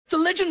The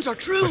legends are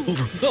true.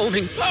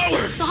 Overwhelming power!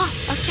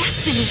 Sauce of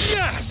destiny.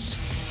 Yes!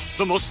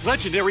 The most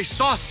legendary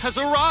sauce has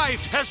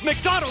arrived as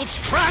McDonald's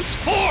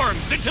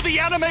transforms into the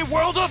anime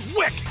world of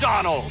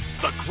WickDonald's.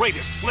 The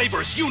greatest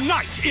flavors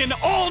unite in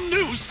all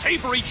new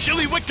savory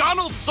chili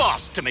McDonald's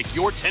sauce to make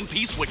your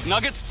 10-piece Wick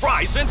Nuggets,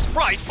 fries, and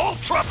Sprite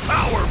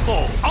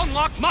ultra-powerful.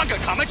 Unlock manga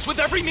comics with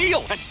every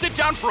meal and sit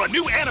down for a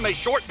new anime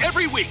short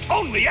every week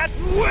only at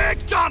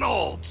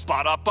WickDonald's.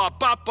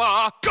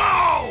 Ba-da-ba-ba-ba,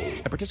 go!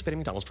 At participating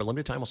McDonald's for a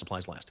limited time while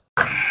supplies last.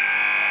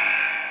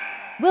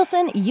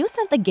 Wilson, you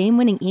sent the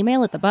game-winning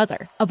email at the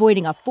buzzer,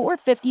 avoiding a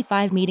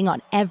 4:55 meeting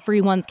on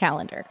everyone's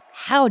calendar.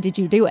 How did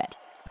you do it?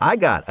 I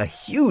got a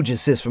huge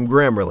assist from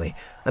Grammarly,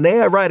 an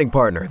AI writing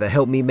partner that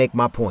helped me make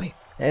my point.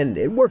 And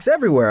it works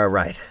everywhere I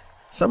write.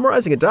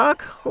 Summarizing a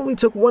doc only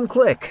took one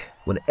click.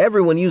 When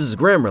everyone uses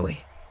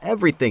Grammarly,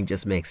 everything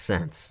just makes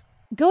sense.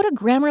 Go to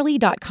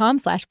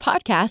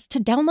Grammarly.com/podcast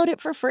to download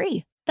it for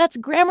free. That's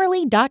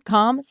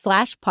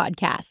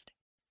Grammarly.com/podcast.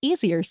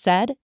 Easier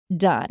said,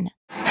 done.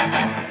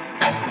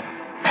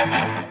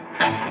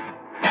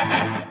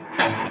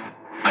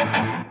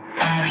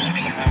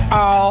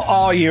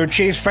 All you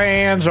Chiefs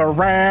fans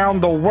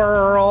around the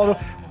world,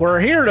 we're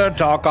here to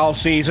talk all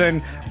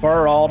season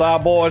for all the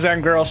boys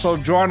and girls. So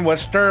join with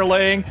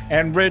Sterling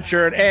and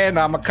Richard and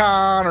I'm a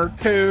Connor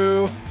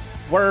too.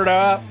 Word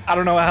up. I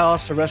don't know how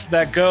else the rest of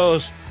that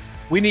goes.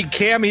 We need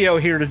Cameo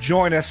here to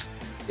join us.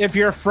 If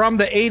you're from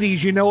the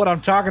 80s, you know what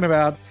I'm talking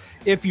about.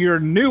 If you're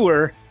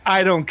newer,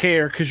 I don't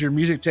care because your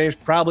music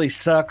taste probably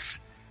sucks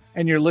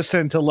and you're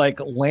listening to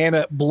like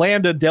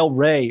Lana Del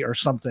Rey or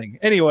something.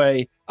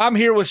 Anyway, I'm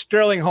here with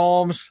Sterling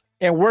Holmes,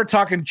 and we're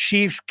talking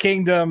Chiefs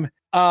Kingdom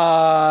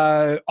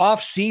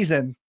off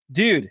season.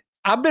 Dude,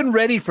 I've been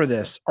ready for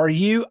this. Are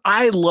you?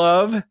 I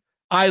love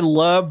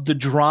the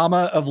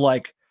drama of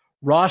like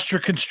roster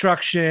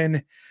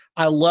construction.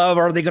 I love,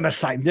 are they going to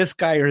sign this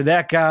guy or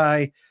that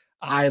guy?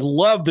 I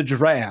love the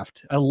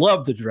draft.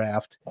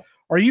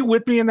 Are you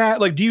with me in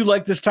that? Like, do you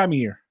like this time of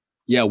year?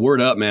 Yeah,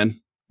 word up, man.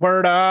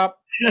 Word up.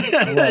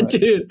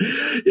 Dude.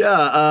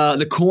 Yeah,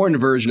 the Korn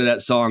version of that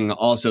song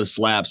also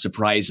slaps,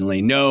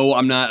 surprisingly. No,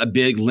 I'm not a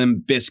big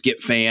Limp Bizkit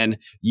fan.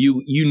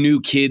 You new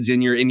kids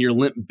in your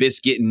Limp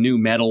Bizkit and new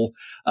metal.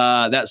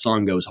 That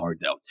song goes hard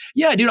though.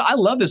 Yeah, dude, I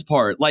love this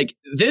part. Like,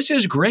 this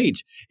is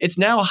great. It's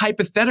now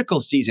hypothetical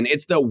season.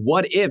 It's the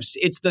what ifs.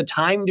 It's the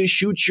time to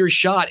shoot your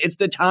shot. It's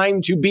the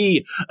time to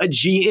be a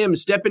GM.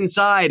 Step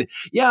inside.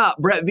 Yeah,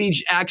 Brett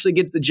Veach actually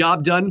gets the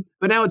job done,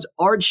 but now it's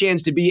our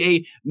chance to be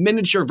a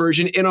miniature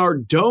version in our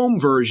dome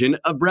version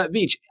of Brett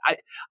Veach.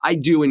 I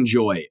do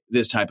enjoy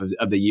this type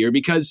of the year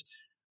because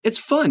it's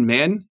fun,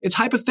 man. It's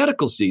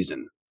hypothetical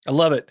season. I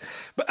love it.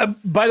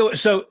 By the way,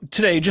 so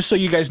today, just so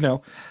you guys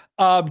know,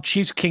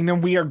 Chiefs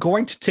Kingdom, we are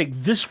going to take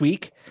this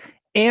week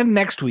and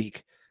next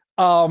week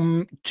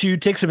to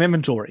take some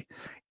inventory.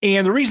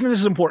 And the reason this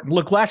is important,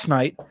 look, last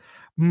night,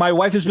 my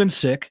wife has been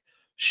sick.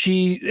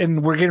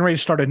 And we're getting ready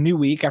to start a new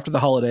week after the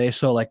holiday.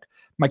 So like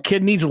my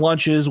kid needs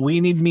lunches. We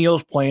need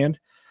meals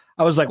planned.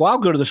 I was like, well, I'll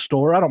go to the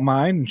store. I don't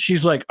mind. And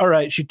she's like, all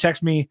right. She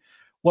texts me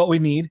what we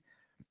need.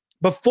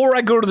 Before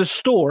I go to the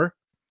store,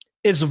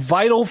 it's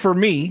vital for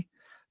me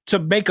to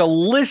make a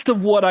list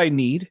of what I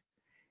need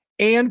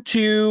and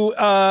to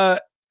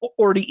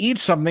eat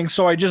something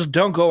so I just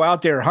don't go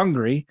out there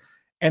hungry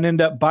and end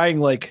up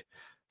buying like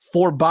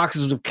 4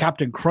 boxes of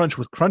Captain Crunch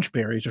with Crunch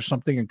Berries or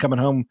something and coming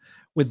home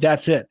with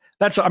that's it.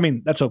 That's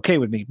okay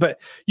with me. But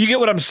you get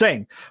what I'm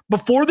saying.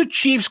 Before the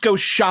Chiefs go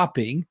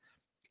shopping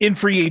in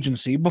free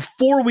agency,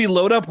 before we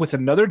load up with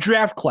another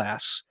draft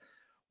class,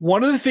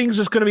 one of the things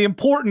that's going to be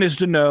important is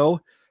to know,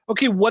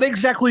 okay, what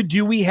exactly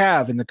do we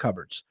have in the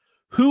cupboards?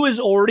 Who is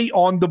already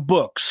on the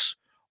books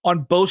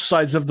on both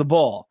sides of the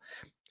ball?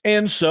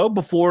 And so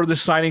before the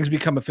signings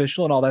become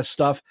official and all that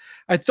stuff,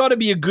 I thought it'd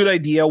be a good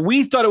idea.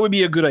 We thought it would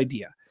be a good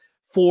idea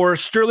for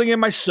Sterling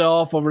and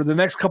myself over the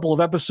next couple of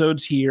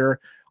episodes here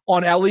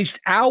on at least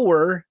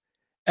our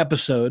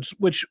episodes,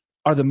 which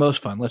are the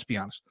most fun, let's be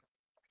honest.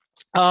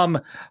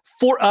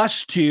 For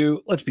us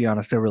to, let's be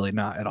honest, they're really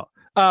not at all.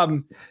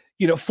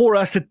 For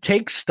us to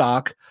take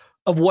stock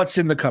of what's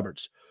in the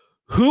cupboards.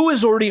 Who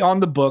is already on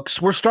the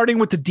books? We're starting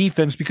with the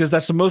defense because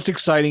that's the most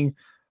exciting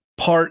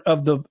part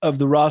of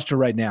the roster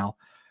right now.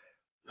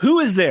 Who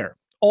is there?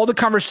 All the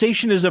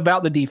conversation is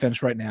about the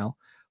defense right now.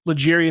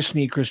 L'Jarius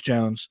Sneed, Chris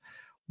Jones.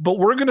 But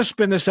we're going to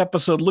spend this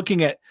episode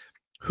looking at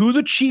who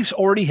the Chiefs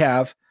already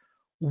have,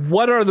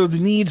 what are the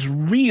needs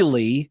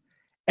really,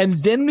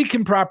 and then we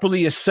can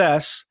properly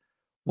assess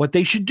what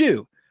they should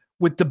do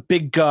with the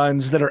big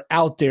guns that are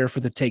out there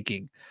for the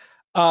taking.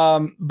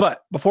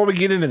 But before we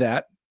get into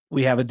that,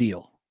 we have a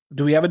deal.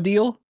 Do we have a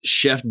deal?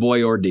 Chef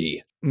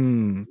Boyardee.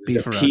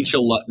 Beef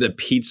the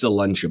pizza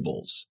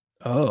Lunchables.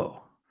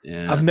 Oh,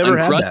 yeah. I've never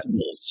had that.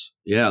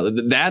 Yeah,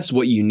 that's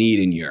what you need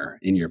in your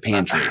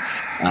pantry.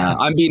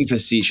 I'm being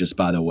facetious,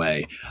 by the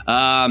way.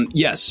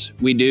 Yes,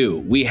 we do.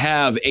 We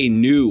have a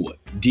new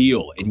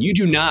deal, and you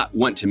do not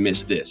want to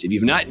miss this. If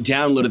you've not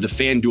downloaded the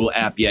FanDuel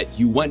app yet,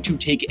 you want to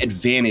take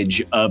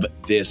advantage of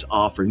this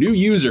offer. New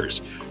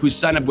users who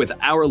sign up with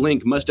our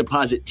link must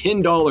deposit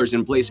 $10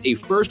 and place a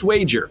first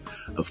wager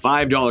of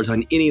 $5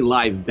 on any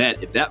live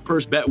bet. If that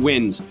first bet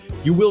wins,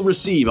 you will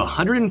receive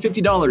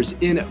 $150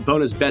 in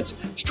bonus bets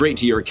straight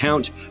to your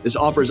account. This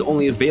offer is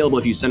only available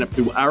if you sign up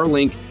through our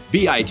link,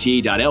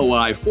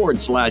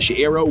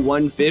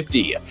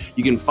 bit.ly/arrow150.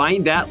 You can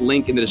find that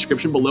link in the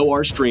description below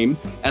our stream,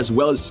 as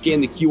well as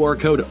scan the QR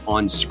code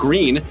on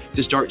screen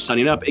to start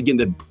signing up. Again,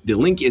 the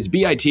link is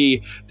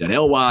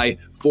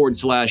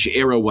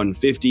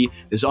bit.ly/arrow150.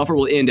 This offer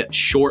will end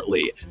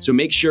shortly, so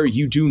make sure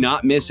you do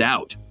not miss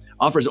out.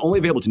 Offer is only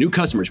available to new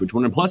customers who are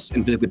 21 plus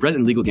and physically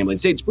present in legal gambling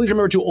states. Please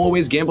remember to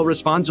always gamble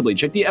responsibly.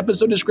 Check the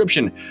episode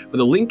description for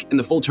the link and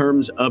the full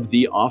terms of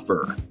the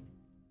offer.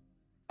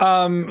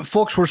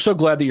 Folks, we're so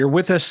glad that you're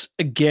with us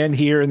again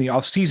here in the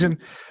off season.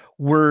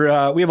 We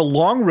have a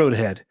long road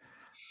ahead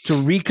to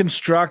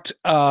reconstruct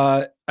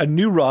a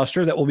new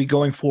roster that will be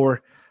going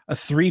for a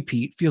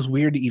three-peat. Feels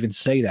weird to even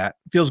say that.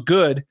 Feels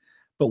good,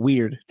 but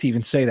weird to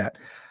even say that.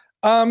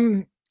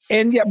 And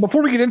yeah,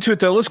 before we get into it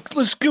though,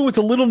 let's go with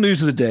a little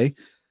news of the day,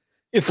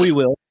 if we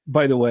will.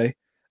 By the way,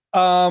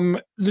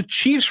 the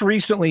Chiefs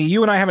recently,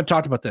 you and I haven't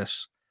talked about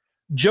this.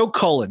 Joe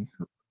Cullen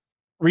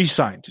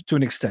re-signed to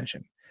an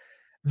extension.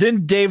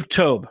 Then Dave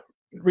Toub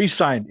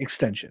re-signed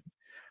extension.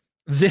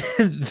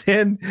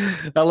 Then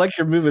I like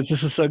your movements.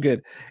 This is so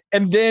good.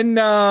 And then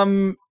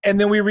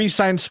we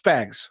re-signed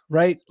Spags,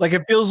 right? Like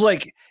it feels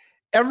like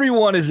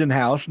everyone is in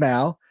house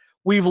now.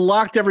 We've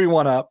locked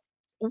everyone up.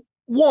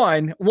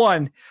 One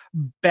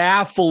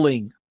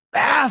baffling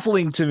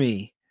to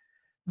me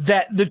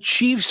that the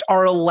Chiefs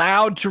are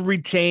allowed to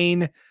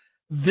retain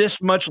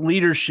this much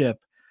leadership.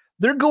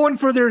 They're going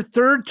for their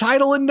third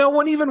title and no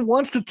one even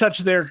wants to touch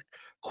their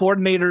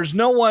coordinators.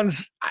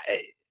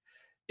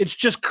 It's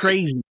just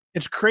crazy.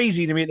 It's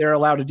crazy to me they're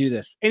allowed to do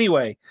this.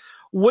 Anyway,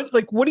 what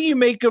do you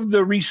make of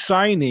the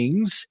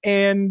re-signings?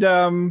 And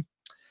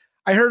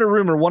I heard a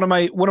rumor. One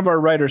of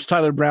our writers,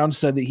 Tyler Brown,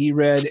 said that he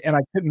read, and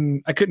I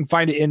couldn't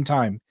find it in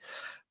time,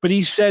 but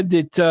he said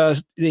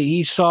that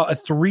he saw a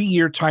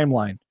 3-year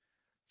timeline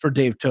for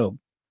Dave Toub,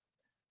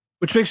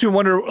 which makes me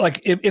wonder,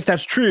 like, if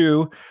that's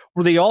true,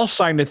 were they all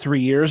signed to 3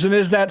 years, and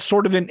is that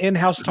sort of an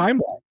in-house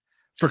timeline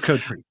for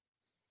Coach Reid?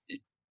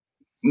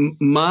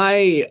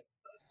 My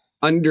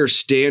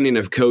understanding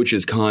of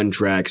coaches'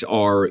 contracts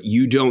are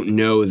you don't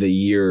know the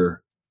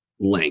year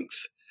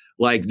length.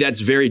 Like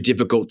that's very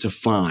difficult to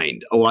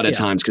find a lot of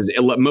times because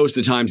most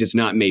of the times it's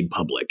not made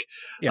public.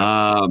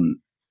 Yeah.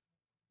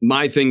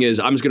 My thing is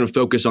I'm just going to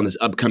focus on this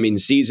upcoming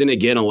season.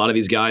 Again, a lot of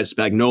these guys,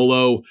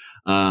 Spagnuolo,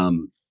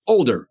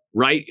 older,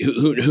 right?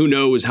 Who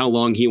knows how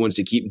long he wants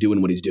to keep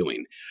doing what he's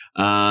doing.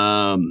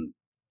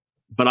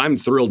 But I'm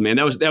thrilled, man.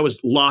 That was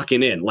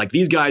locking in. Like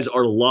these guys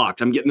are locked.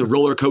 I'm getting the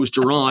roller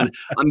coaster on.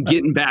 I'm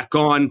getting back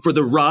on for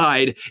the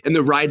ride, and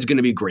the ride's going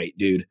to be great,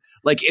 dude.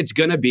 Like it's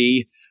going to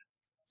be.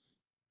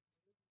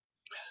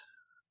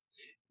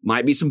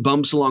 Might be some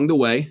bumps along the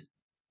way.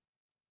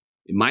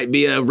 It might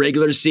be a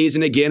regular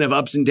season again of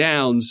ups and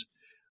downs.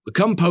 But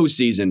come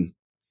postseason,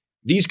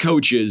 these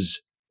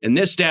coaches and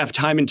this staff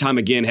time and time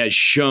again has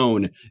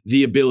shown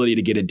the ability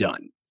to get it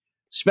done.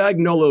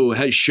 Spagnuolo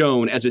has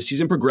shown as the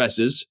season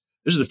progresses.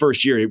 This is the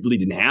first year it really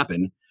didn't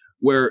happen,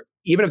 where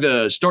even if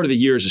the start of the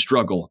year is a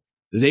struggle,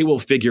 they will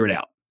figure it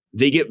out.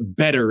 They get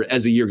better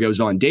as the year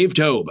goes on. Dave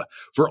Toub,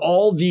 for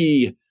all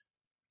the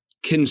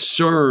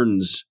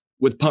concerns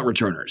with punt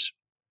returners,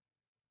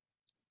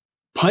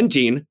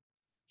 punting,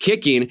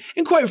 kicking,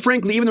 and quite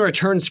frankly, even the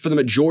returns for the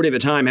majority of the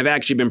time have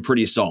actually been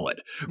pretty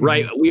solid,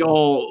 right? Mm-hmm. We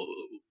all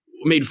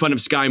made fun of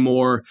Sky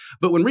Moore,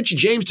 but when Richie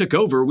James took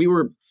over, we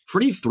were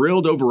pretty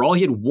thrilled overall.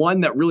 He had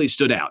one that really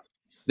stood out.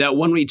 That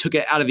one when he took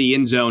it out of the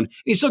end zone, and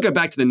he still got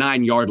back to the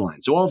 9-yard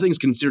line. So all things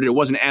considered, it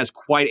wasn't as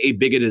quite a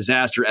big a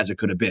disaster as it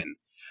could have been.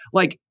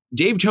 Like,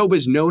 Dave Toub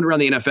is known around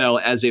the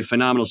NFL as a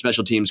phenomenal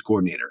special teams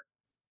coordinator.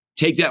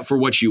 Take that for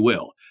what you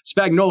will.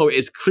 Spagnuolo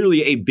is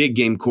clearly a big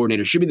game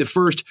coordinator. Should be the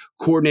first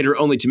coordinator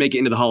only to make it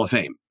into the Hall of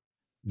Fame.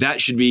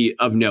 That should be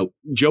of note.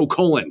 Joe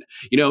Cullen.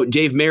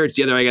 Dave Merritt's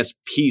the other, I guess,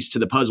 piece to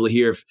the puzzle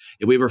here if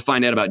we ever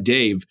find out about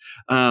Dave.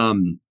 But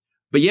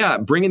yeah,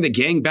 bringing the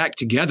gang back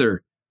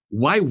together,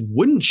 why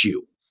wouldn't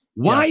you?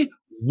 Why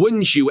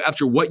wouldn't you,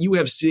 after what you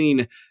have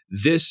seen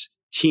this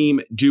team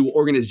do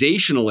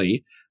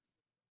organizationally?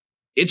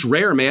 It's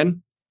rare,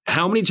 man.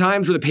 How many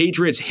times were the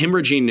Patriots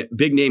hemorrhaging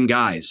big-name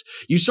guys?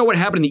 You saw what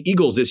happened in the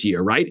Eagles this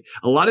year, right?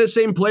 A lot of the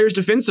same players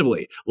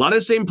defensively, a lot of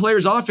the same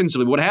players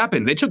offensively. What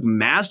happened? They took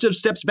massive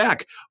steps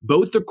back.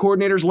 Both the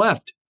coordinators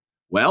left.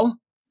 Well,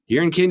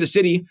 here in Kansas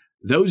City,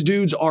 those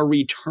dudes are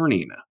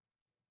returning.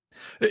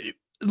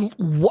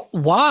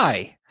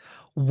 Why?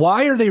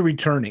 Why are they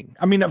returning?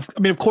 I mean, of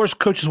course,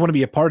 coaches want to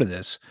be a part of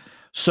this.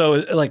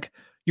 So, like,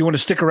 you want to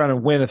stick around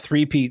and win a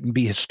three-peat and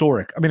be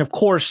historic. I mean, of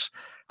course,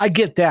 I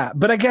get that.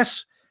 But I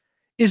guess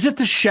Is it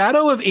the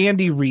shadow of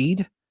Andy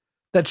Reid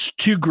that's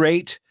too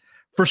great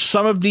for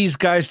some of these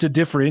guys to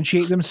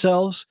differentiate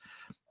themselves?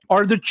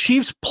 Are the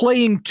Chiefs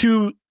playing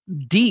too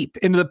deep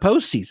into the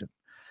postseason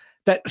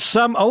that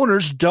some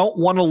owners don't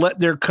want to let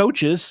their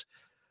coaches,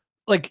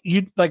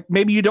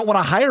 maybe you don't want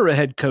to hire a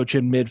head coach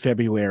in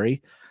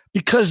mid-February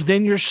because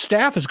then your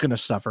staff is going to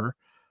suffer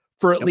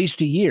for at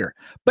least a year.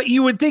 But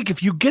you would think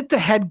if you get the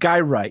head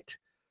guy right,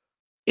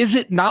 is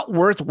it not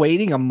worth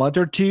waiting a month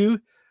or two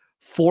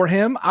for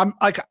him?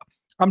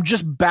 I'm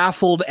just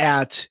baffled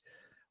at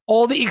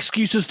all the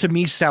excuses. To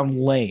me sound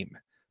lame.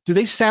 Do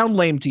they sound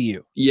lame to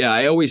you? Yeah,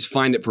 I always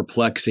find it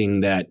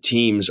perplexing that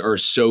teams are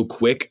so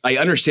quick. I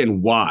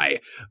understand why,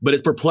 but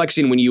it's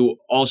perplexing when you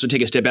also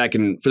take a step back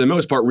and for the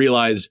most part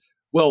realize,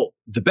 well,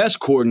 the best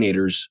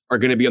coordinators are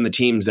going to be on the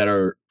teams that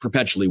are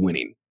perpetually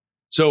winning.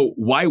 So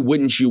why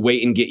wouldn't you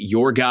wait and get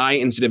your guy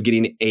instead of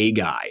getting a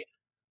guy?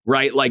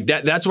 Right? Like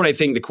that's what I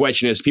think the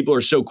question is. People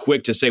are so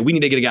quick to say, we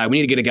need to get a guy. We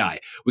need to get a guy.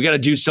 We got to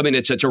do something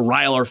to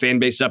rile our fan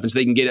base up and so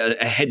they can get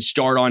a head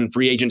start on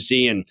free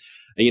agency and,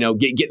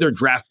 get their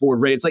draft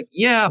board ready. It's like,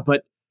 yeah,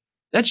 but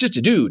that's just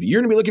a dude.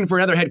 You're going to be looking for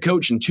another head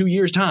coach in 2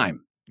 years'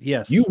 time.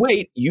 Yes. You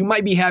wait. You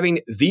might be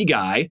having the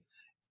guy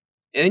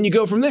and then you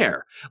go from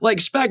there. Like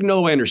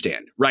Spagnuolo, I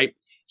understand, right?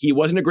 He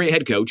wasn't a great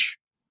head coach.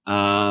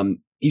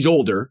 He's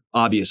older,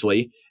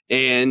 obviously,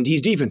 and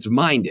he's defensive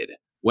minded.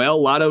 Well, a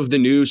lot of the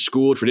new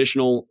school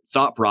traditional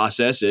thought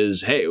process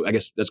is, hey, I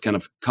guess that's kind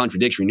of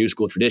contradictory, new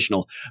school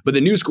traditional, but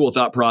the new school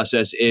thought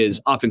process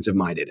is offensive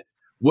minded.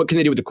 What can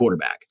they do with the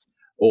quarterback?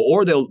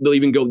 Or they'll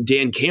even go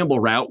Dan Campbell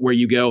route where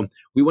you go,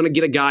 we want to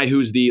get a guy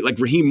who's like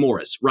Raheem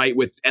Morris, right,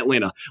 with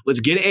Atlanta.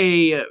 Let's get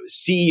a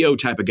CEO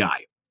type of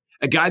guy,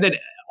 a guy that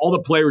all the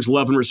players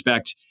love and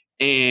respect,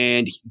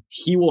 and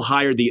he will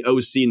hire the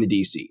OC and the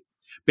DC.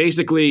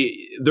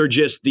 Basically, they're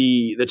just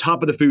the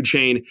top of the food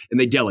chain and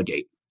they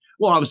delegate.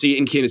 Well, obviously,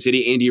 in Kansas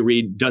City, Andy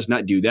Reid does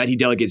not do that. He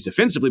delegates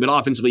defensively, but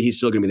offensively, he's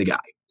still going to be the guy.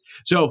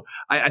 So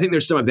I think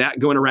there's some of that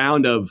going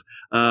around of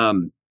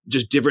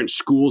just different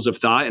schools of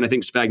thought. And I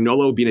think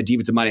Spagnuolo, being a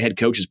defensive-minded head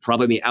coach, is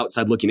probably on the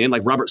outside looking in.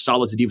 Like Robert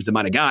Saleh's a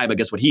defensive-minded guy, but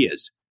guess what he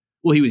is?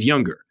 Well, he was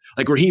younger.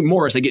 Like Raheem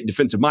Morris, I get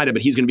defensive-minded,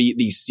 but he's going to be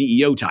the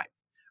CEO type.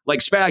 Like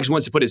Spags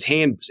wants to put his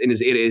hand in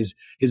his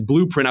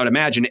blueprint, I would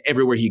imagine,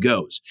 everywhere he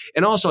goes.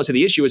 And also, I'd say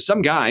the issue is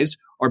some guys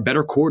are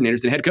better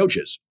coordinators than head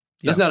coaches.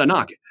 That's not a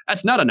knock.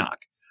 That's not a knock.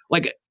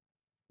 Like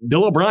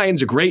Bill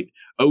O'Brien's a great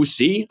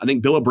OC. I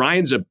think Bill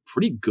O'Brien's a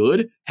pretty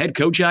good head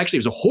coach, actually. He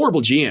was a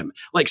horrible GM.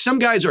 Like some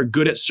guys are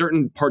good at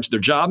certain parts of their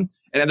job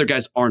and other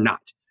guys are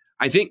not.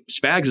 I think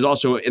Spags is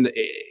also, at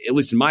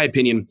least in my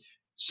opinion,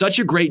 such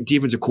a great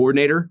defensive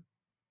coordinator.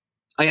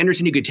 I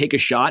understand he could take a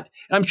shot,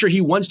 and I'm sure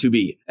he wants to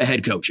be a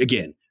head coach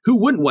again. Who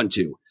wouldn't want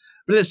to?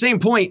 But at the same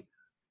point,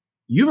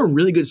 you have a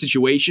really good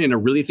situation and a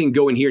really thing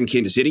going here in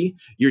Kansas City.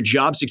 Your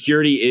job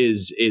security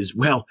is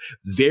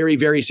very,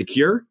 very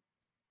secure.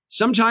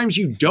 Sometimes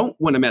you don't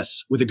want to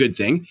mess with a good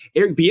thing.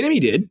 Eric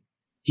Bieniemy did.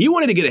 He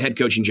wanted to get a head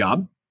coaching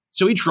job,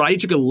 so he tried. He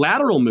took a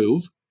lateral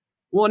move.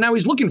 Well, now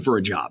he's looking for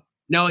a job.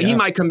 Now, he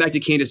might come back to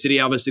Kansas City.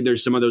 Obviously,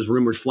 there's some of those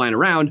rumors flying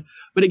around.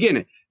 But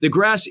again, the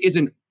grass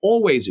isn't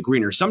always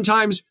greener.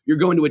 Sometimes you're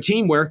going to a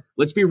team where,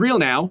 let's be real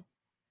now,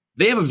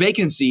 they have a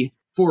vacancy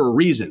for a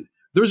reason.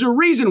 There's a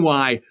reason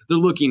why they're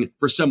looking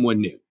for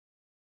someone new.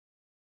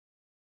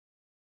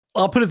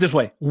 I'll put it this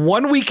way.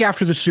 1 week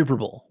after the Super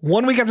Bowl,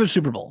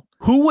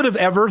 who would have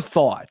ever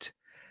thought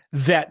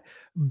that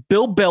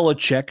Bill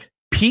Belichick,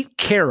 Pete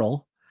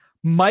Carroll,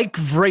 Mike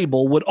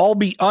Vrabel would all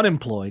be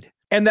unemployed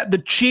and that the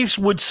Chiefs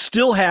would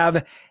still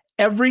have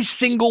every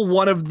single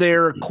one of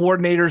their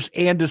coordinators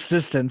and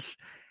assistants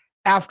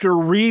after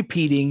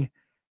repeating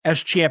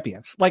as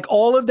champions? Like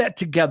all of that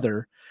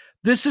together,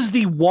 this is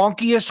the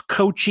wonkiest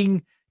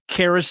coaching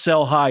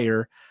carousel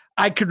hire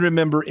I could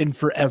remember in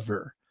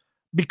forever.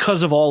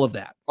 Because of all of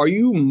that. Are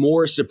you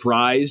more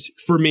surprised?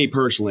 For me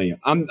personally,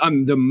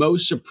 I'm the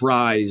most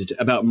surprised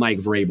about Mike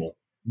Vrabel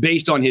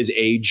based on his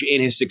age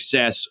and his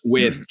success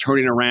with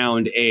turning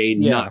around a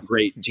not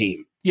great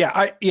team.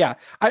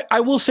 I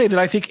will say that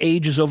I think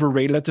age is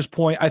overrated at this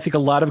point. I think a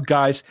lot of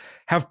guys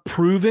have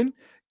proven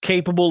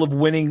capable of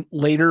winning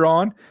later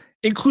on,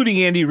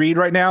 including Andy Reid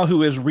right now,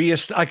 who is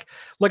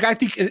I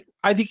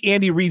think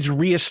Andy Reid's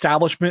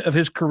reestablishment of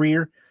his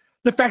career.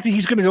 The fact that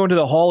he's going to go into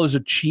the Hall as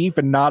a Chief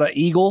and not an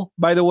Eagle,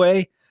 by the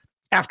way,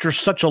 after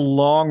such a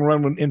long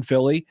run in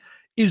Philly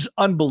is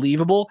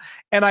unbelievable.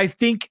 And I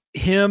think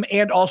him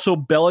and also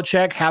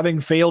Belichick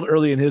having failed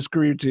early in his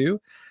career too,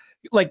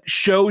 like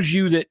shows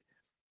you that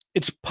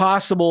it's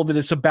possible that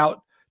it's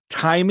about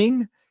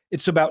timing.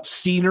 It's about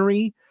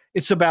scenery.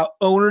 It's about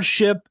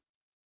ownership,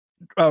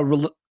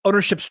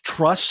 ownership's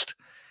trust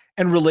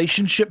and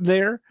relationship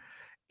there.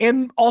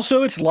 And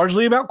also it's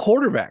largely about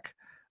quarterback.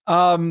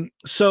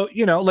 So,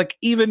 like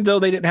even though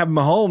they didn't have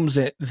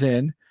Mahomes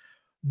then,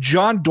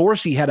 John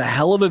Dorsey had a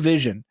hell of a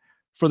vision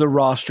for the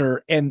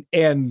roster and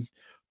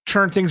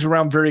turned things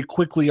around very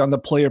quickly on the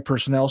player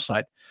personnel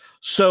side.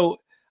 So,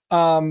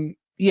 I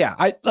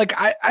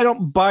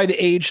don't buy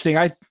the age thing.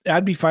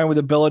 I'd be fine with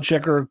a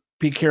Belichick or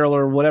Pete Carroll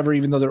or whatever,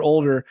 even though they're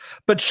older.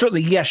 But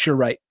certainly, yes, you're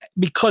right.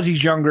 Because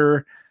he's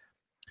younger,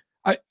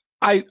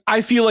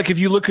 I feel like if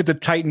you look at the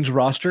Titans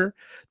roster,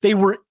 they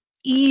were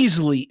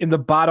easily in the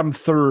bottom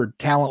third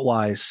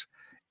talent-wise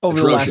over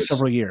the last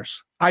several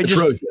years. I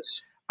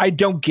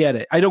don't get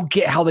it. I don't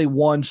get how they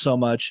won so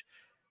much,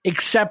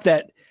 except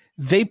that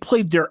they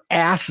played their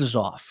asses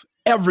off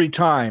every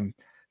time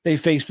they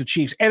faced the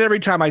Chiefs and every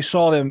time I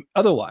saw them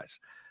otherwise.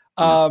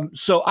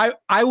 So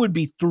I would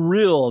be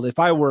thrilled if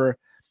I were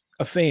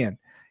a fan,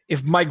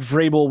 if Mike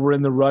Vrabel were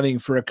in the running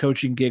for a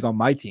coaching gig on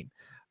my team.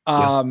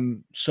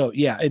 So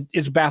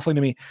it's baffling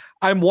to me.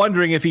 I'm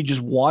wondering if he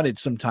just wanted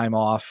some time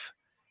off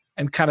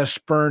and kind of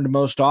spurned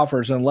most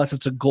offers, unless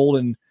it's a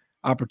golden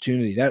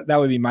opportunity. That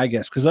would be my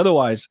guess. Cause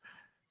otherwise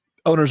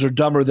owners are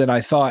dumber than I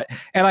thought.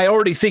 And I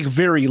already think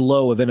very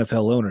low of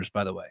NFL owners,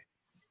 by the way.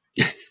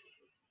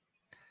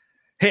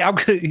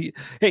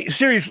 Hey,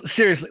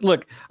 seriously,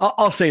 look,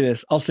 I'll say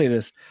this.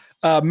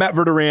 Matt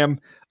Verderam,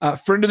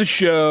 friend of the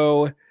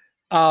show.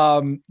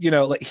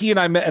 Like he and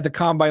I met at the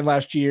Combine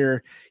last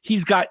year.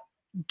 He's got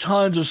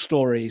tons of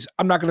stories.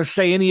 I'm not going to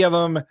say any of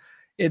them.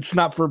 It's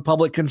not for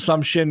public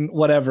consumption,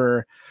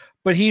 whatever.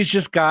 But he's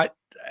just got,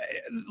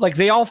 like,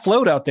 they all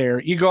float out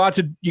there. You go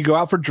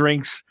out for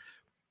drinks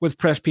with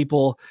press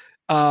people.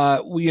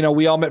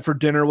 We all met for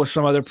dinner with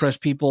some other press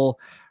people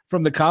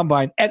from the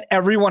Combine, and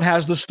everyone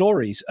has the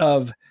stories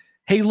of,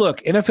 hey,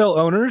 look, NFL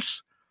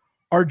owners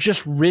are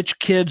just rich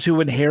kids who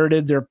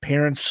inherited their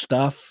parents'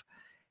 stuff,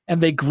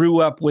 and they grew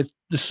up with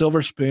the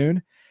silver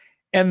spoon,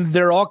 and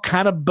they're all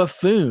kind of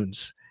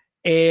buffoons.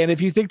 And if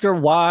you think they're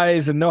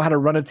wise and know how to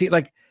run a team,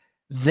 like,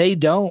 they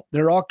don't.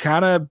 They're all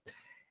kind of,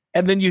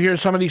 and then you hear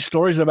some of these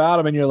stories about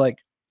them, and you're like,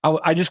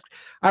 I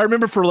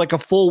remember for like a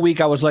full week,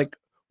 I was like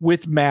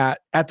with Matt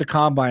at the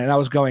Combine, and I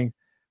was going,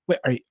 wait,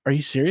 are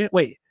you serious?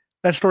 Wait,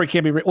 that story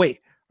can't be wait,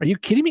 are you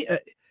kidding me?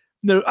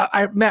 No,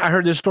 Matt, I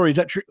heard this story. Is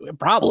that true?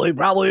 Probably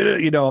it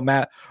is.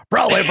 Matt,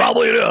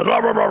 probably it is.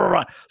 Blah, blah, blah, blah,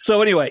 blah.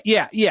 So anyway,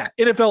 yeah.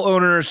 NFL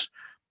owners,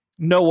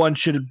 no one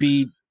should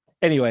be.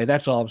 Anyway,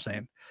 that's all I'm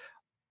saying.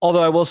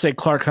 Although I will say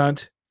Clark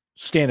Hunt,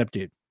 stand-up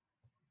dude.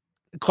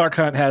 Clark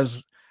Hunt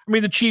has,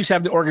 the Chiefs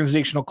have the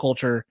organizational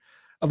culture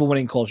of a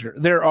winning culture.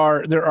 There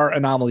are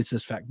anomalies to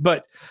this fact,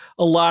 but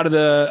a lot of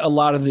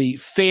the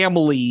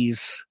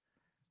families,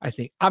 I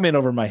think, I'm in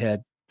over my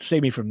head.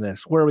 Save me from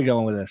this. Where are we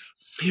going with this?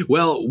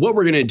 Well, what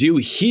we're going to do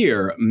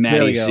here,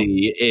 Matty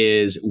C,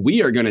 is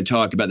we are going to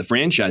talk about the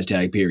franchise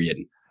tag period.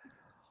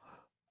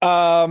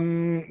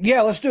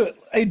 Yeah, let's do it.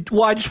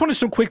 I just wanted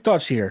some quick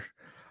thoughts here.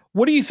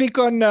 What do you think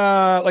on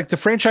the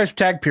franchise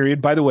tag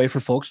period? By the way, for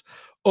folks,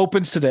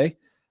 opens today.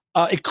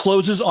 It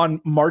closes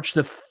on March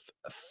the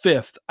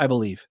 5th, I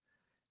believe,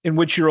 in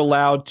which you're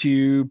allowed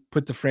to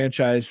put the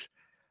franchise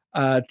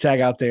tag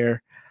out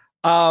there.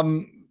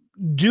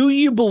 Do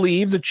you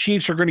believe the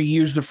Chiefs are going to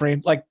use the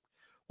frame? Like,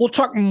 we'll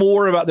talk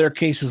more about their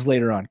cases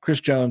later on.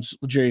 Chris Jones,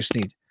 L'Jarius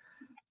Sneed,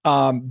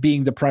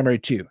 being the primary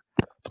two.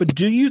 But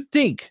do you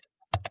think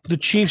the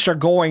Chiefs are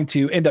going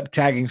to end up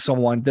tagging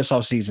someone this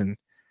offseason?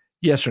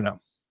 Yes or no?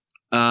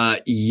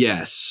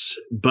 Yes,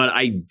 but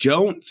I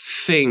don't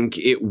think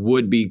it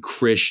would be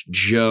Chris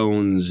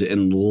Jones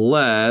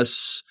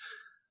unless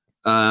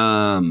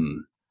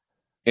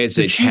it's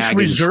the a Chiefs tag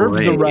reserve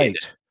and trade. The right.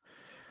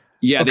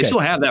 Yeah, they still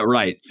have that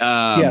right.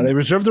 They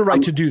reserved the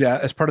right to do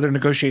that as part of their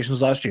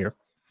negotiations last year.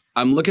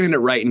 I'm looking at it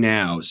right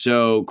now.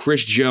 So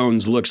Chris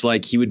Jones looks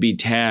like he would be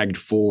tagged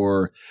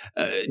for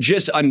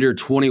just under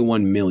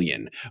 $21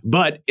 million,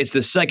 but it's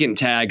the second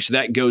tag, so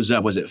that goes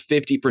up. Was it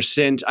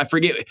 50%? I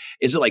forget.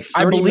 Is it like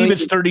 30 I believe million?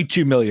 It's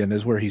 $32 million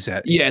is where he's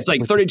at. Yeah, it's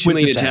like $32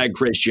 million to tag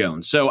Chris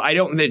Jones. So I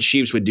don't think the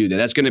Chiefs would do that.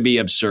 That's going to be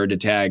absurd to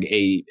tag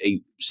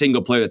a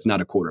single player that's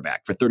not a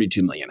quarterback for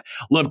 $32 million.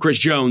 Love Chris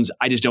Jones.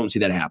 I just don't see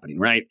that happening,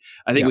 right?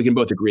 I think we can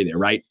both agree there,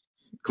 right?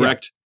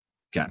 Correct? Yeah.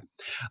 Okay.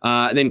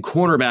 Then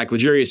cornerback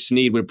L'Jarius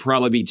Sneed would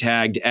probably be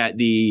tagged at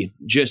the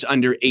just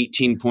under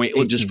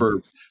just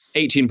for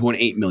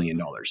 $18.8 million.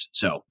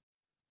 So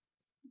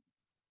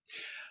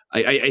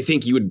I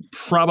think you would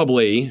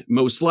probably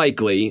most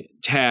likely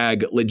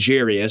tag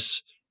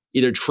L'Jarius,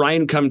 either try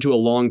and come to a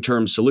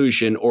long-term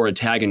solution or a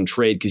tag and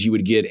trade because you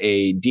would get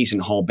a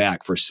decent haul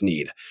back for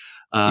Sneed.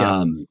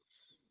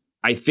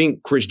 I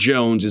think Chris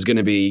Jones is going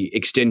to be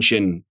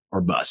extension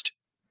or bust.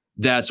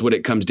 That's what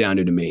it comes down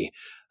to me.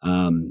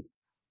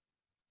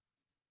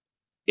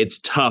 It's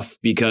tough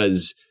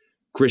because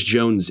Chris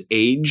Jones'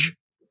 age,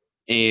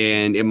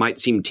 and it might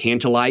seem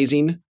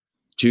tantalizing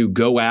to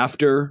go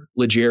after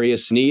L'Jarius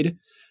Sneed.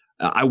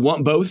 I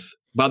want both,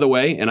 by the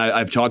way, and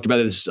I've talked about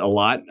this a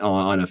lot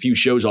on a few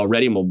shows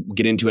already, and we'll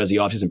get into it as the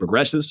offseason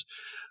progresses.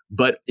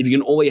 But if you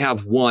can only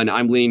have one,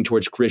 I'm leaning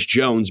towards Chris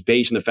Jones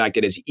based on the fact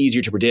that it's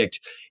easier to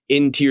predict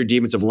interior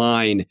defensive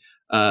line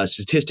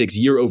statistics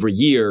year over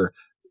year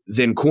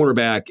than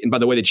cornerback. And by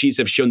the way, the Chiefs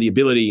have shown the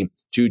ability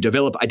to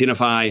develop,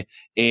 identify,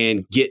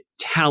 and get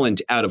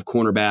talent out of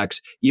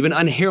cornerbacks, even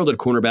unheralded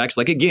cornerbacks.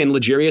 Like, again,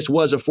 L'Jarius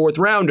was a fourth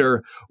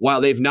rounder.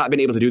 While they've not been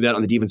able to do that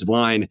on the defensive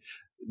line,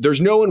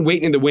 there's no one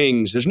waiting in the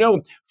wings. There's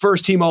no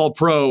first team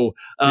All-Pro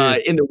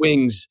in the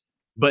wings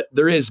but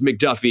there is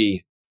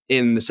McDuffie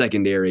in the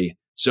secondary.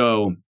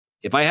 So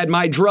if I had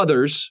my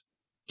druthers,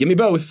 give me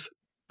both.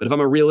 But if I'm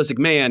a realistic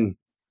man,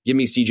 give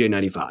me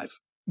CJ95.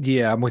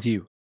 Yeah, I'm with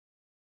you.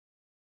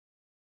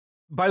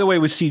 By the way,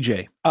 with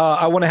CJ,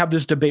 I want to have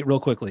this debate real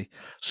quickly.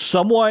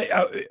 Somewhat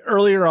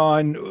earlier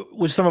on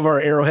with some of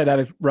our Arrowhead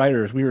Addict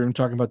writers, we were even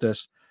talking about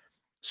this,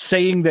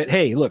 saying that,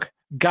 hey, look,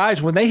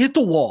 guys, when they hit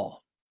the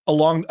wall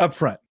along up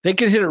front, they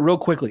can hit it real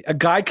quickly. A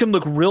guy can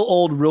look real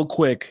old real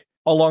quick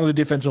along the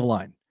defensive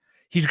line.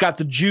 He's got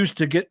the juice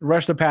to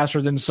rush the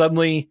passer. Then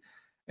suddenly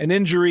an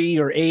injury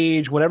or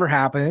age, whatever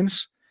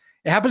happens,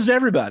 it happens to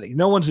everybody.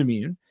 No one's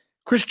immune.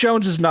 Chris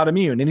Jones is not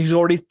immune, and he's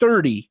already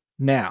 30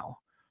 now.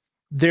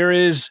 There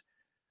is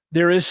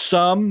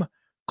some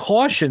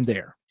caution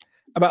there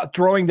about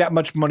throwing that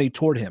much money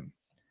toward him.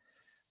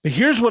 But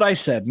here's what I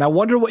said, and I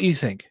wonder what you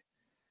think.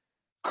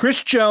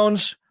 Chris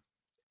Jones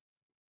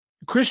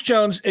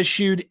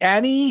issued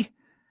any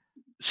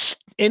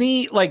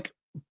like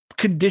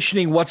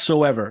conditioning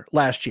whatsoever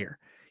last year.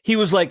 He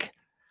was like,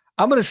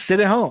 I'm going to sit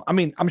at home. I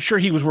mean, I'm sure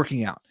he was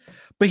working out,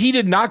 but he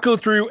did not go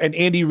through an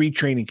Andy Reid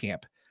training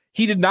camp.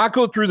 He did not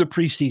go through the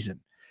preseason.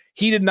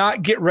 He did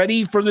not get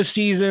ready for the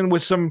season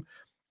with some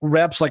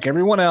reps like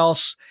everyone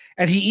else.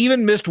 And he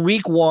even missed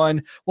week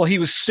 1 while he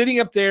was sitting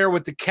up there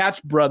with the Katz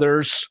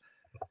brothers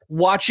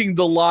watching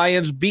the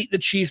Lions beat the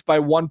Chiefs by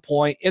 1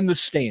 point in the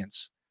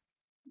stands.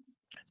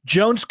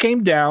 Jones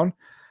came down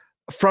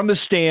from the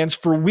stands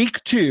for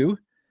week 2,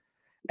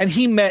 and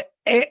he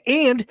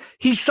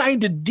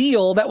signed a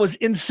deal that was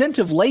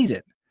incentive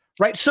laden,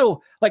 right?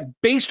 So like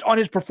based on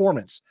his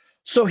performance.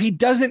 So he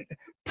doesn't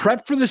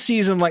prep for the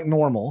season like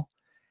normal,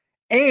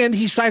 and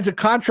he signs a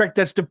contract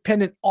that's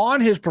dependent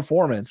on his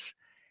performance,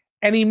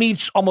 and he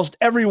meets almost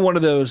every one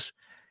of those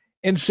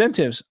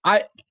incentives.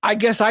 I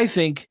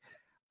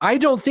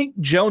don't think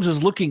Jones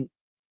is looking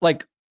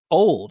like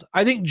old.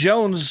 I think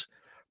Jones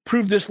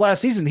proved this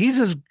last season. He's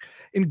as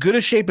in good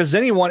a shape as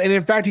anyone. And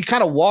in fact, he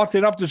kind of walked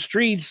it up the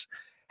streets,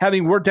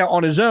 having worked out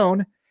on his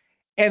own,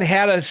 and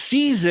had a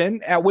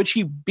season at which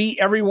he beat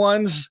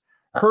everyone's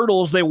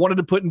hurdles they wanted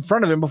to put in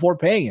front of him before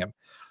paying him.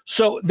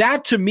 So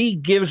that to me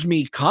gives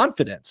me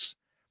confidence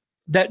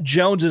that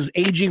Jones is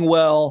aging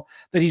well,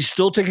 that he's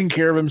still taking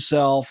care of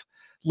himself,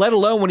 let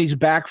alone when he's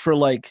back for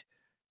like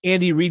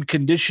Andy Reid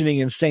conditioning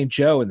in St.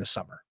 Joe in the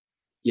summer.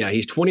 Yeah,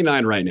 he's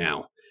 29 right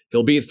now.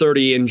 He'll be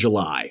 30 in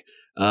July.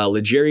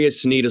 L'Jarius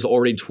Sneed is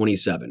already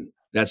 27.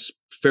 That's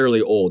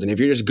fairly old. And if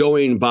you're just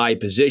going by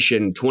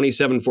position,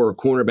 27 for a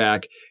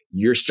cornerback,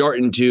 you're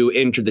starting to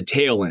enter the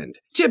tail end.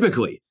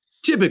 Typically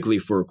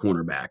for a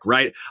cornerback,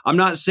 right? I'm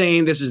not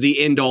saying this is the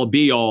end all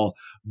be all,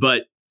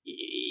 but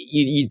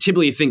you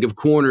typically think of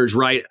corners,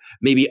 right?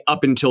 Maybe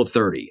up until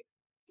 30,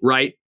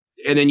 right?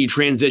 And then you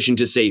transition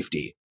to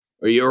safety,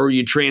 or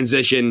you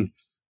transition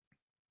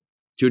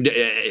to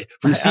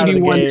from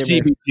CB1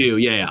 to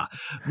CB2. Yeah.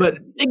 But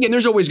again,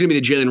 there's always going to be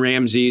the Jalen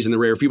Ramseys and the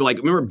rare people. Like,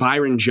 remember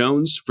Byron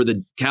Jones for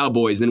the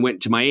Cowboys, then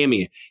went to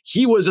Miami.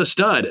 He was a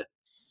stud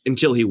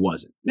until he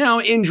wasn't. Now,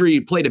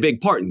 injury played a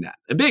big part in that,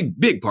 a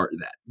big part of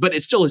that. But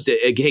it still is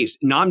a case.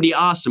 Nnamdi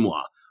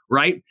Asomugha,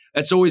 right?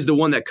 That's always the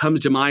one that comes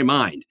to my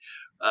mind.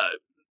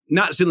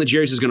 Not saying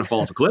L'Jarius is going to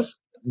fall off a cliff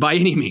by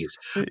any means,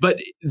 but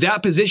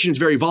that position is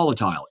very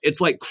volatile.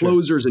 It's like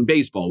closers in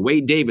baseball.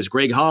 Wade Davis,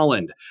 Greg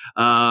Holland,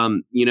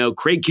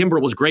 Craig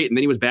Kimbrell was great, and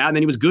then he was bad, and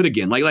then he was good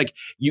again. Like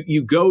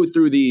you go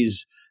through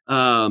these.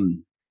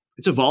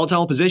 It's a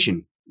volatile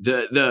position.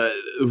 The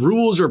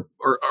rules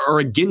are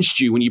against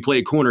you when you play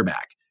a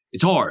cornerback.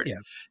 It's hard. Yeah.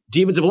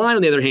 Defensive line,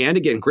 on the other hand,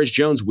 again, Chris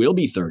Jones will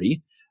be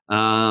 30.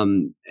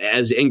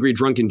 As Angry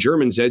Drunken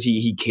German says,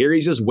 he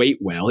carries his weight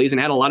well. He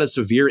hasn't had a lot of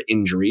severe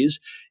injuries.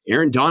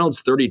 Aaron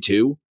Donald's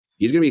 32.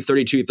 He's going to be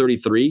 32,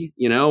 33.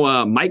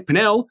 Mike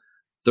Pennell,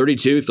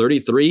 32,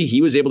 33. He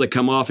was able to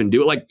come off and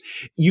do it. Like,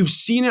 you've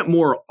seen it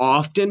more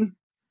often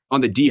on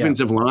the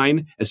defensive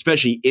line,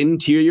 especially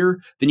interior,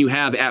 than you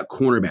have at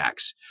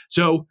cornerbacks.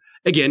 So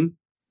again,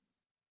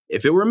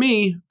 if it were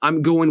me,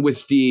 I'm going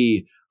with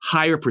the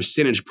higher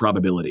percentage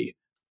probability.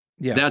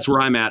 Yeah. That's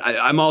where I'm at.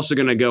 I'm also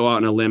going to go out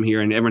on a limb here,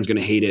 and everyone's going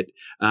to hate it.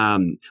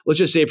 Let's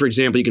just say, for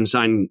example, you can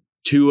sign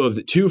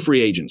two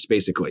free agents,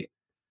 basically.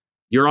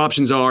 Your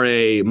options are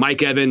a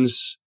Mike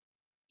Evans,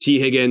 T.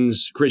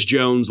 Higgins, Chris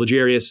Jones,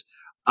 L'Jarius.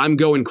 I'm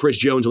going Chris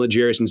Jones and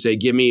L'Jarius and say,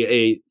 give me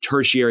a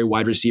tertiary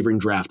wide receiver and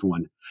draft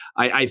one.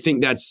 I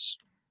think that's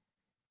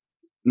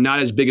not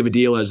as big of a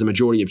deal as the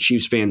majority of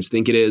Chiefs fans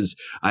think it is.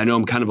 I know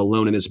I'm kind of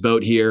alone in this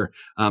boat here.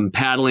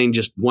 Paddling,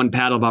 just one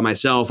paddle by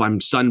myself. I'm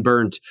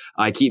sunburnt.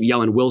 I keep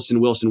yelling,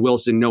 Wilson, Wilson,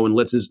 Wilson. No one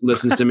listens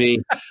to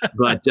me.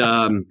 But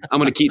I'm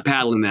going to keep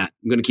paddling that.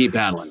 I'm going to keep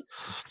paddling.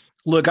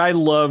 Look, I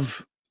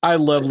love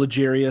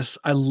L'Jarius.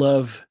 I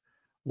love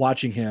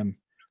watching him.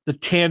 The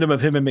tandem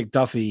of him and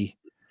McDuffie.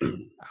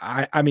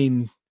 I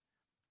mean,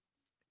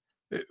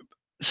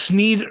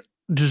 Sneed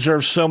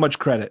deserves so much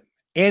credit,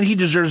 and he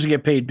deserves to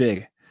get paid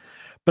big.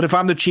 But if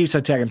I'm the Chiefs,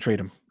 I tag and trade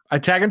him. I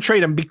tag and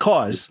trade him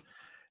because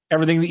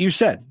everything that you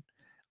said.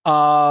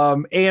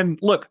 And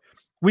look,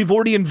 we've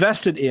already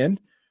invested in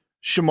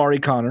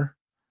Shamari Connor,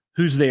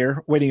 who's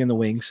there waiting in the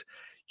wings.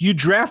 You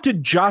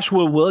drafted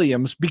Joshua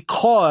Williams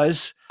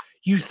because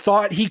you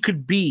thought he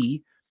could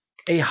be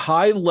a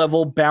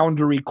high-level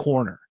boundary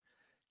corner.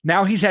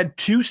 Now he's had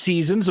 2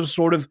 seasons of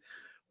sort of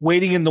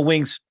waiting in the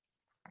wings.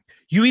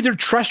 You either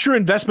trust your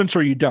investments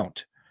or you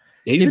don't.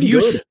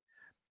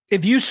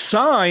 If you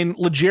sign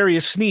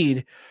L'Jarius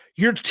Sneed,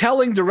 you're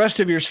telling the rest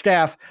of your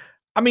staff,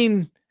 I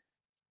mean,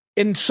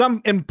 in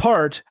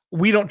part,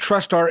 we don't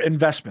trust our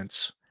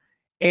investments.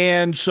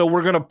 And so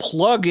we're going to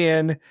plug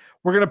in,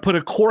 we're going to put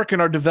a cork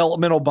in our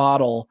developmental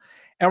bottle,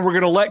 and we're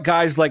going to let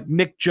guys like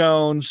Nick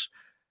Jones,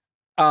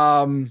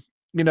 Shamari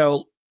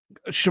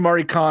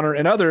Connor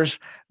and others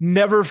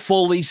never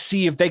fully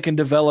see if they can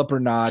develop or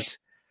not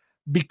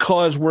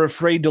because we're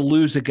afraid to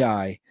lose a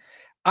guy.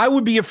 I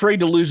would be afraid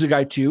to lose a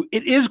guy too.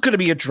 It is going to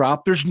be a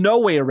drop. There's no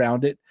way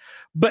around it.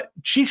 But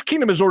Chiefs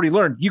Kingdom has already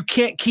learned you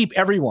can't keep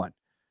everyone.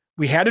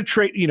 We had to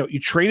trade, you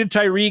traded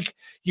Tyreek.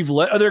 You've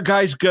let other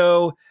guys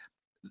go.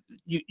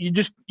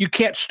 You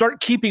can't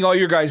start keeping all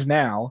your guys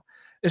now,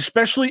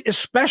 especially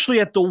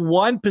at the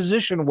one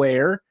position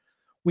where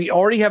we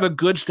already have a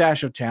good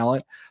stash of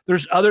talent.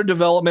 There's other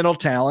developmental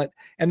talent,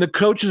 and the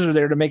coaches are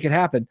there to make it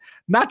happen.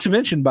 Not to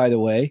mention, by the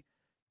way,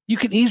 you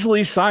can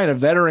easily sign a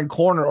veteran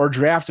corner or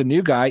draft a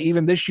new guy,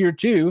 even this year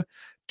too,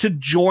 to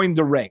join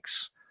the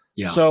ranks.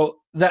 Yeah. So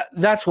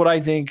that's what I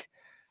think.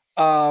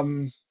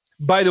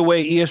 By the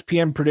way,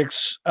 ESPN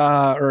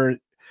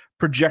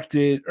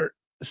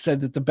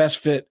said that the best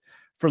fit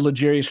for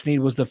L'Jarius Sneed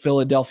was the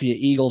Philadelphia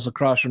Eagles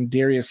across from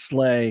Darius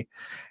Slay.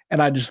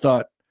 And I just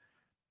thought,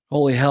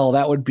 holy hell,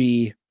 that would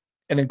be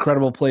an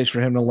incredible place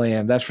for him to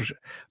land. That's for sure.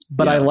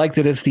 But I like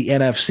that it's the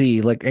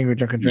NFC, like Angry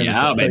Drunken Jeremy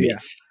said. Baby. So, yeah.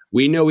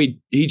 We know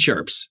he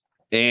chirps.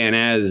 And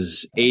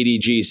as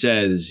ADG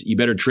says, you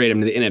better trade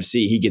him to the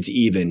NFC. He gets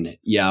even.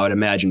 Yeah, I would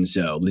imagine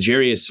so.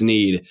 L'Jarius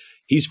Sneed,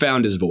 he's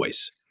found his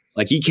voice.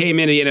 Like, he came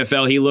into the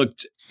NFL, he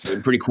looked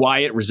pretty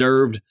quiet,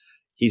 reserved.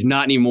 He's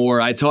not anymore.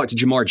 I talked to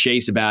Jamar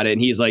Chase about it, and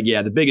he's like,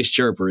 yeah, the biggest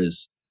chirper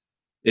it's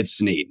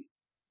Sneed.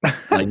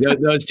 Like,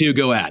 those two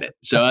go at it.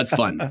 So that's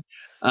fun.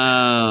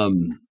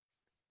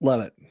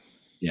 Love it.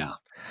 Yeah.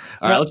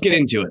 All right, let's get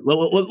into it.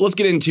 Let's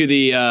get into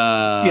the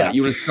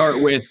you want to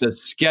start with the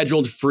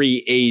scheduled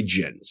free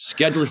agents.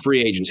 Scheduled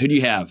free agents. Who do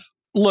you have?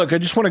 Look, I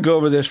just want to go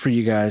over this for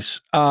you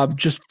guys,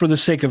 just for the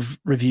sake of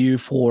review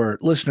for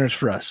listeners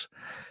for us.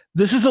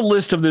 This is a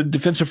list of the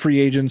defensive free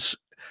agents.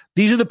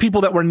 These are the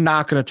people that we're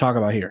not going to talk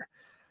about here.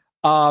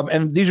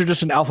 And these are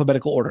just in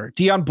alphabetical order.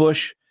 Deion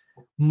Bush,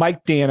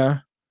 Mike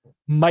Dana,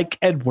 Mike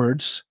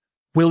Edwards,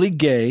 Willie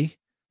Gay,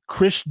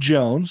 Chris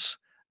Jones,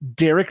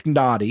 Derek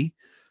Nottie,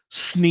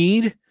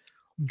 Sneed,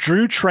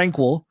 Drew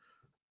Tranquil,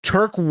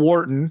 Turk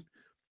Wharton,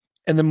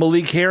 and then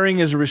Malik Herring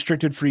is a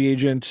restricted free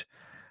agent.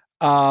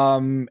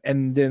 And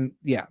then,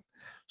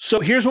 So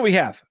here's what we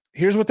have.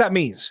 Here's what that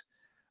means.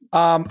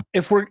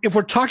 If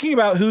we're talking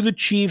about who the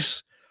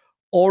Chiefs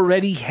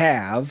already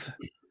have,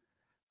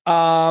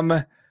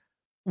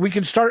 we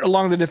can start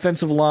along the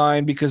defensive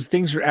line because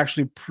things are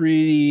actually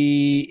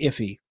pretty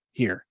iffy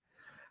here.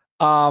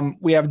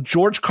 We have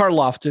George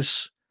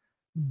Karlaftis,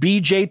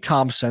 B.J.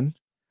 Thompson,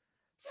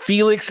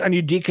 Felix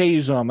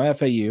Anudike-Uzomah,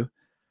 FAU,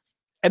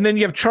 and then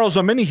you have Charles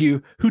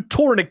Omenihu, who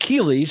tore an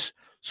Achilles,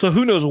 so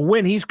who knows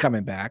when he's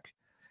coming back.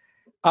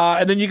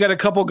 And then you got a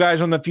couple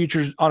guys on a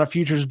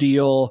futures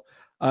deal,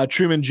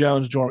 Truman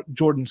Jones,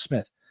 Jordan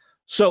Smith.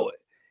 So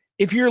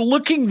if you're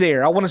looking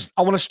there, I want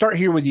to start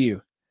here with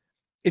you.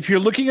 If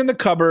you're looking in the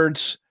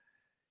cupboards,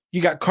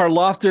 you got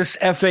Karlaftis,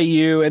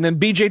 FAU, and then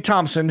B.J.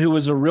 Thompson, who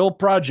was a real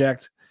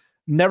project,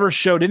 never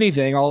showed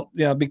anything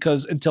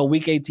because until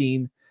week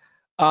 18.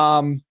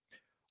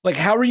 Like,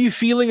 how are you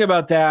feeling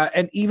about that?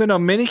 And even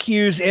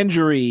Omenihu's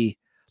injury,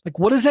 like,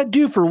 what does that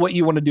do for what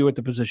you want to do at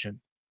the position?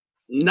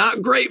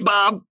 Not great,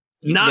 Bob.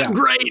 Not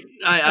great.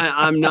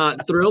 I'm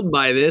not thrilled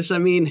by this. I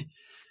mean,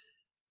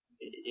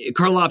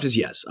 Karlaftis,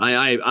 yes,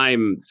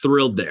 I'm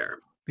thrilled there.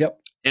 Yep.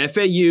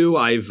 FAU,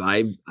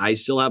 I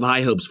still have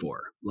high hopes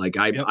for. Like,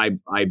 I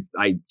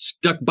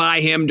stuck by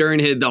him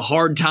during the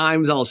hard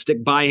times. I'll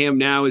stick by him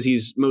now as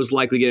he's most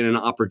likely getting an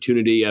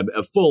opportunity,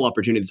 a full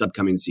opportunity this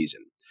upcoming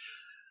season.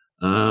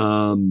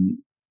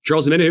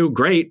 Charles Omenihu,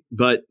 great,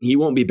 but he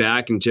won't be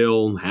back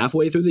until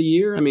halfway through the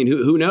year. I mean,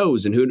 who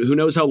knows? And who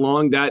knows how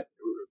long that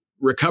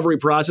recovery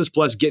process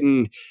plus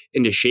getting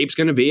into shape is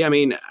going to be. I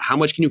mean, how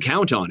much can you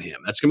count on him?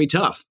 That's going to be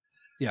tough.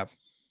 Yeah.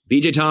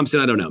 BJ Thompson,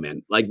 I don't know,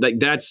 man. Like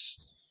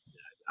that's,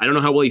 I don't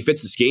know how well he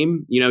fits the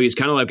scheme. He's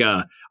kind of like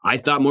I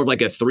thought more of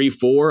like a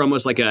 3-4,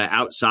 almost like a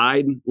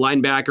outside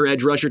linebacker,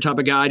 edge rusher type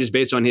of guy, just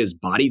based on his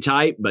body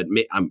type. But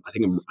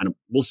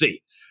we'll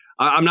see.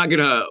 I'm not going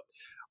to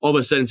all of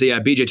a sudden say,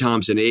 BJ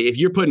Thompson, if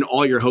you're putting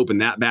all your hope in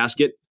that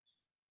basket,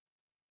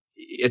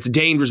 it's a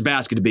dangerous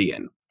basket to be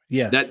in.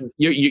 Yes. That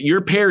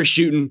you're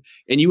parachuting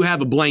and you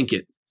have a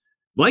blanket.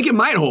 Blanket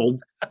might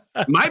hold,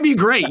 might be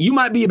great. You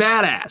might be a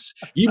badass.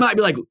 You might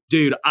be like,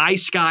 dude, I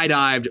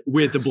skydived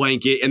with a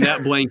blanket and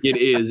that blanket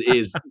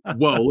is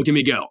whoa, look at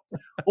me go.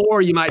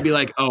 Or you might be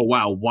like, oh,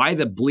 wow, why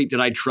the bleep did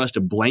I trust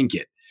a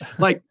blanket?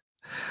 Like,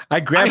 I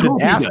grabbed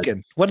an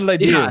Afghan. What did I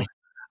do? Yeah,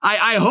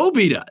 I hope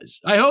he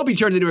does. I hope he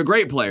turns into a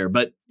great player,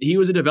 but he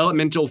was a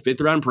developmental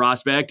 5th-round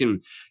prospect,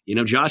 and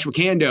Joshua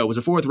Kando was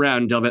a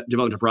 4th-round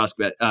developmental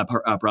prospect.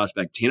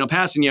 Tano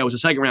Passanio was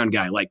a 2nd-round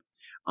guy. Like,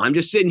 I'm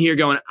just sitting here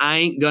going, I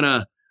ain't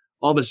gonna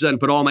all of a sudden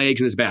put all my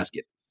eggs in this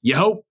basket. You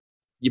hope,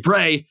 you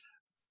pray,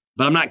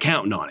 but I'm not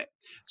counting on it.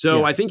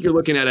 So I think you're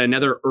looking at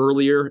another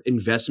earlier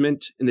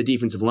investment in the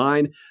defensive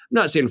line. I'm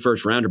not saying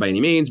 1st-rounder by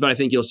any means, but I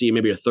think you'll see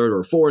maybe a 3rd or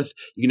a 4th.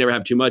 You can never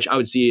have too much. I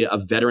would see a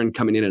veteran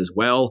coming in as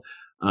well.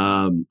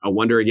 I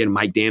wonder again,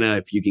 Mike Danna,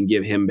 if you can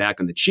give him back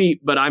on the cheap,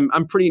 but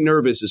I'm pretty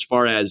nervous as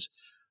far as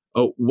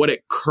what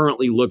it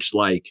currently looks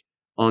like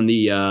on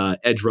the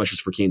edge rushers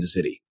for Kansas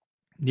City.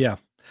 Yeah.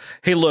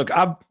 Hey, look,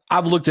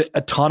 I've looked at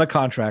a ton of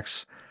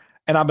contracts,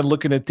 and I've been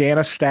looking at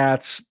Danna's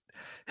stats,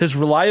 his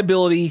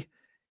reliability,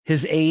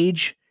 his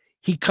age.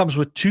 He comes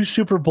with 2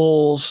 Super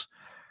Bowls.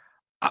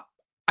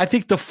 I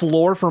think the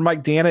floor for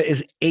Mike Danna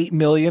is $8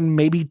 million,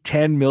 maybe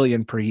 $10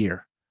 million per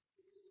year.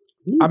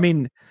 Ooh. I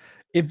mean,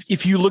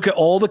 if you look at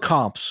all the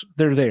comps,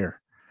 they're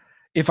there.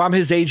 If I'm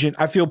his agent,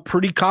 I feel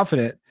pretty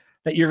confident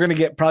that you're going to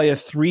get probably a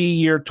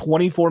 3-year,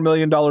 $24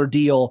 million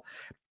deal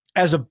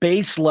as a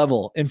base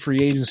level in free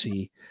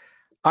agency.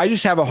 I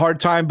just have a hard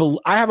time.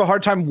 I have a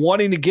hard time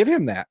wanting to give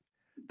him that.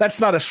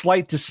 That's not a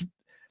slight to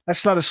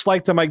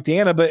Mike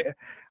Danna, but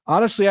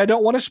honestly, I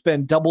don't want to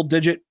spend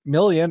double-digit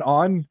million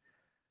on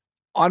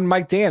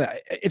Mike Danna.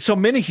 It's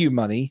Omenihu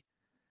money,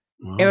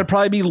 and it'd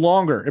probably be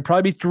longer. It'd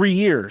probably be 3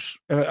 years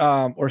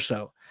or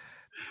so.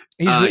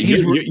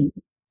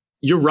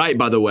 You're right,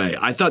 by the way.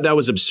 I thought that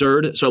was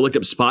absurd, so I looked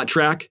up Spot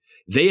Track.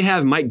 They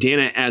have Mike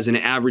Danna as an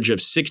average of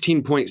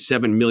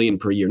 $16.7 million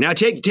per year. Now,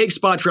 take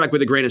Spot Track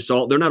with a grain of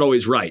salt. They're not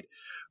always right,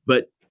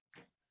 but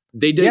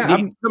they do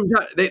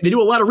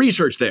a lot of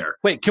research there.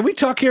 Wait, can we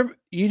talk here?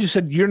 You just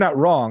said you're not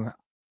wrong.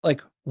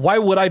 Like, why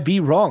would I be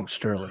wrong,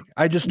 Sterling?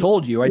 I just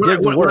told you I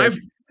did the work.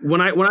 When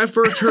I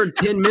first heard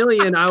 10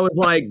 million, I was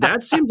like,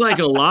 that seems like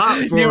a lot.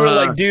 You were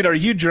like, dude, are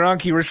you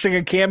drunk? You were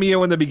singing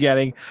Cameo in the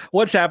beginning.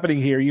 What's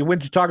happening here? You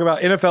went to talk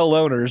about NFL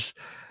loaners.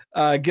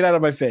 Get out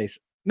of my face.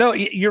 No,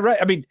 you're right.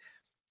 I mean,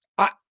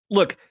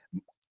 look,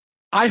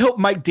 I hope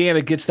Mike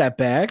Danna gets that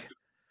bag,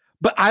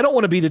 but I don't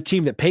want to be the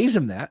team that pays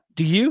him that.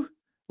 Do you?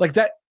 Like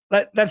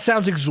that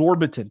sounds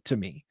exorbitant to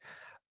me.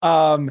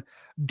 Danna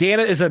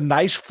is a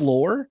nice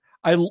floor.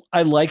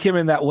 I like him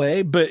in that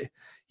way, but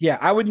yeah,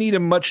 I would need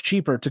him much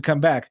cheaper to come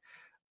back.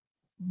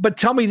 But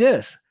tell me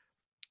this: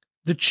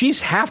 the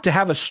Chiefs have to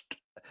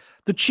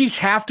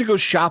go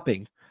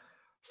shopping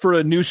for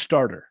a new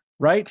starter,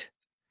 right?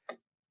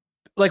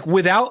 Like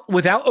without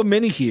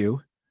Omenihu,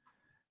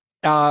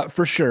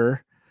 for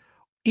sure.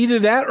 Either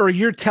that, or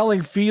you're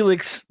telling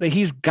Felix that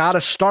he's got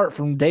to start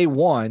from day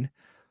one,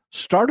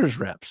 starters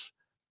reps.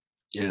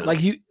 Yeah,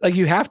 like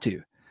you have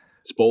to.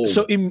 It's bold.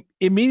 So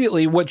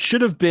immediately, what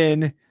should have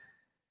been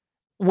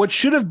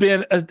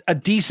a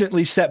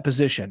decently set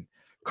position,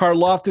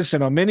 Karlaftis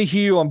and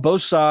Omenihu on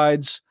both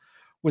sides,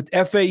 with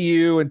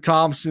FAU and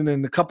Thompson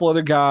and a couple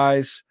other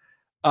guys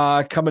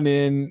coming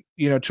in,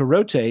 to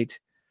rotate.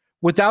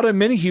 Without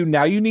Omenihu,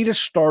 now you need a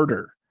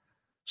starter.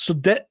 So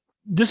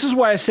this is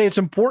why I say it's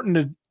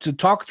important to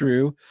talk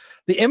through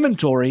the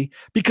inventory,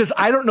 because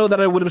I don't know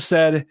that I would have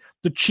said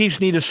the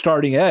Chiefs need a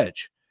starting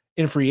edge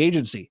in free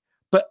agency,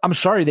 but I'm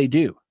sorry they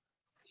do.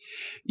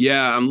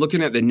 Yeah, I'm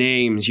looking at the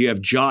names. You have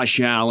Josh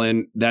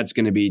Allen. That's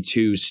going to be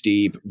too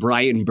steep.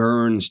 Brian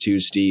Burns, too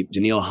steep.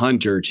 Danielle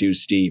Hunter, too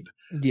steep.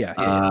 Yeah.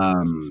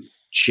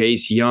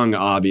 Chase Young,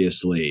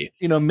 obviously.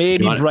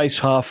 Maybe Bryce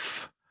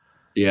Huff.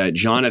 Yeah,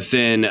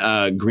 Jonathan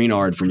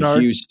Greenard from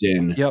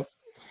Houston. Yep.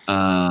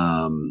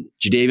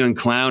 Jadeveon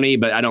Clowney,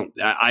 but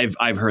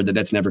I've heard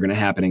that's never going to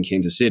happen in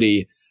Kansas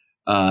City.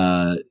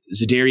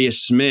 Zadarius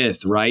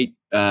Smith, right?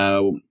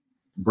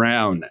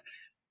 Brown.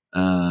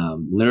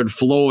 Leonard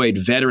Floyd,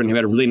 veteran who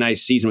had a really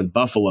nice season with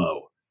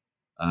Buffalo.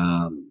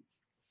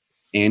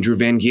 Andrew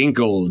Van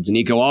Ginkel,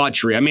 Danico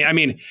Autry. I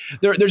mean,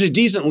 there's a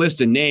decent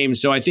list of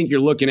names, so I think you're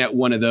looking at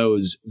one of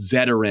those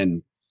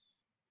veteran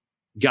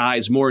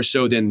guys more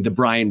so than the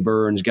Brian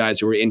Burns guys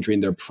who are entering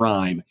their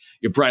prime.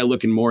 You're probably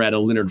looking more at a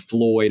Leonard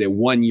Floyd, a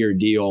 1-year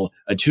deal,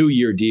 a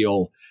 2-year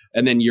deal,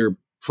 and then you're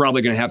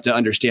probably going to have to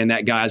understand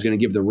that guy is going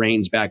to give the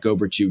reins back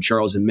over to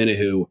Charles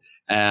Omenihu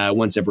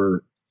once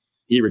ever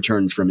he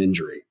returns from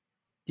injury.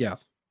 Yeah.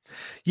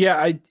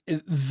 Yeah.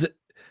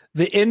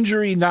 The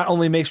injury not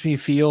only makes me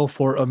feel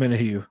for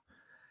Omenihu,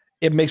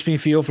 it makes me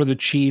feel for the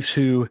Chiefs,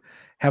 who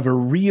have a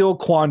real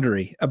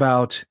quandary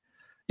about,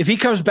 if he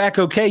comes back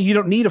okay, you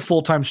don't need a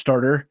full-time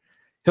starter.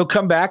 He'll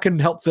come back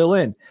and help fill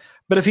in.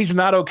 But if he's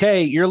not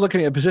okay, you're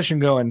looking at a position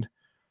going,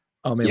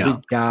 oh man,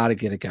 we got to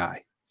get a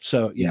guy.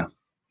 So yeah.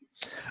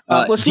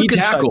 Let's look at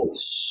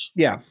tackles.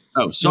 Yeah.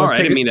 Oh, sorry.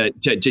 I didn't mean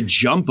to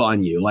jump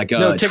on you like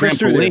a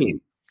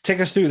trampoline. Take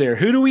us through there.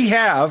 Who do we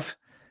have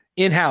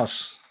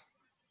in-house?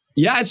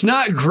 Yeah, it's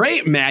not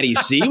great, Matty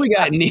C. We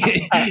got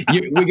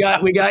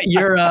we got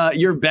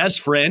your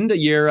best friend,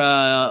 your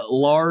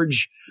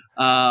large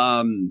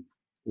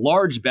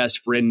best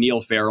friend, Neil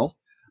Farrell.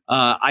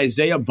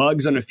 Isaiah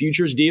Buggs on a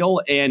futures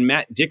deal, and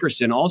Matt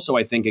Dickerson, also,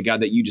 I think, a guy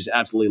that you just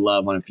absolutely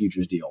love on a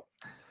futures deal.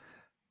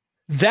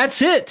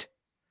 That's it.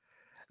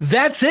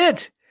 That's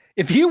it.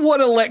 If you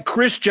want to let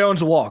Chris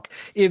Jones walk,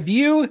 if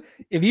you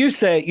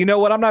say, you know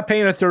what, I'm not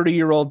paying a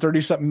 30-year-old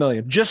 30-something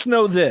million, just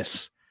know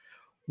this.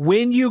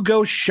 When you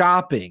go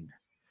shopping,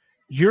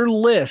 your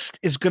list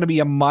is going to be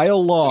a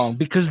mile long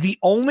because the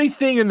only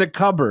thing in the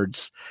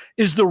cupboards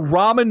is the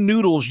ramen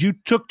noodles you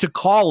took to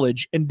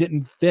college and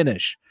didn't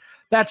finish.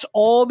 That's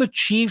all the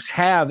Chiefs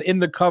have in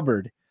the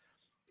cupboard.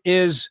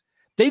 Is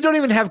they don't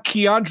even have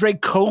Keandre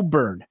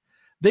Coburn.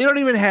 They don't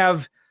even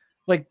have,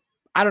 like,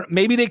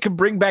 maybe they could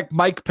bring back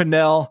Mike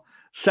Pennell.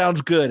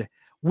 Sounds good.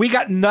 We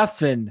got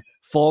nothing,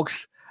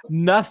 folks.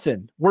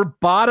 Nothing. We're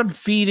bottom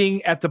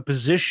feeding at the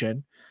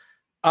position.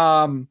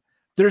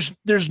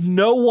 There's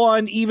no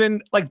one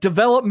even like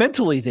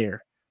developmentally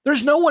there.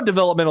 There's no one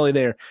developmentally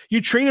there.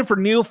 You traded for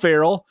Neil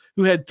Farrell,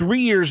 who had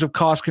 3 years of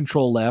cost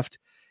control left.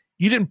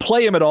 You didn't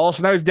play him at all,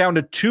 so now he's down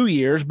to 2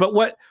 years. But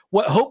what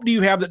hope do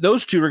you have that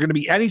those two are going to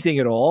be anything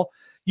at all?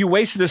 You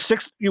wasted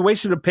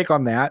a pick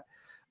on that.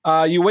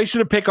 You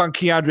wasted a pick on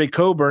Keandre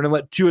Coburn and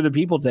let two of the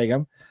people take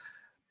him.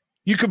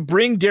 You could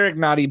bring Derek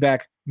Nottie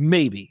back,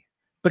 maybe.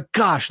 But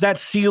gosh, that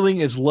ceiling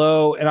is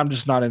low, and I'm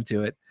just not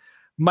into it.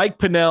 Mike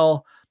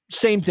Pennell,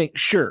 same thing.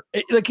 Sure.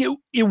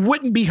 It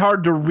wouldn't be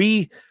hard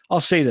to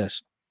I'll say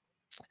this.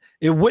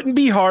 It wouldn't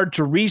be hard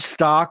to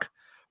restock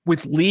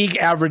with league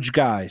average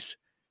guys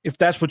if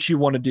that's what you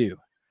want to do.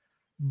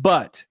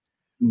 But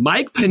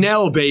Mike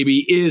Pennell,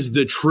 baby, is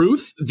the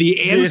truth,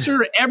 the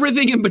answer,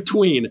 everything in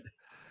between.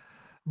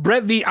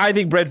 I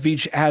think Brett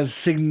Veach has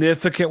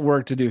significant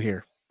work to do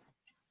here.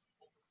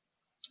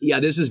 Yeah,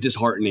 this is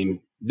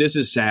disheartening. This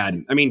is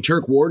sad. I mean,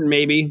 Turk Wharton,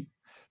 maybe.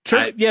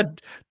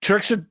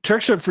 Turk's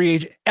a free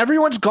agent.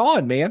 Everyone's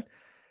gone, man.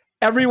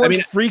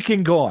 Everyone's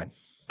freaking gone.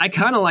 I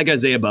kind of like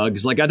Isaiah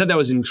Buggs. Like, I thought that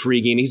was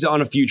intriguing. He's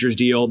on a futures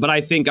deal, but I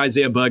think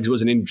Isaiah Buggs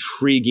was an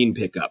intriguing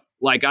pickup.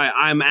 Like,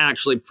 I'm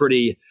actually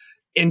pretty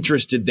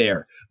interested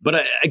there.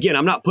 But again,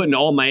 I'm not putting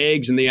all my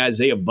eggs in the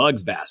Isaiah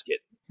Buggs basket.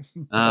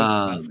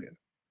 Yeah,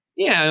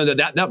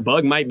 that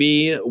bug might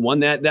be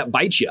one that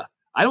bites you.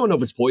 I don't know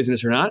if it's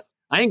poisonous or not.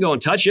 I ain't going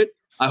to touch it.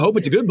 I hope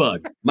it's a good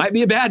bug. Might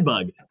be a bad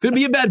bug. Could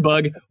be a bad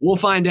bug. We'll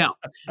find out.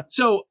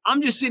 So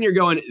I'm just sitting here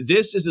going,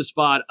 this is a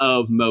spot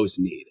of most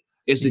need.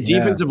 It's the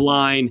defensive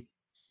line,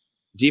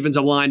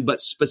 but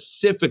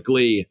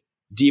specifically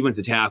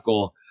defensive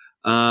tackle,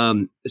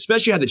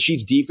 especially how the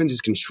Chiefs defense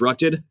is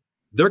constructed.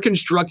 They're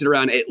constructed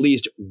around at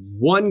least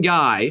one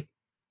guy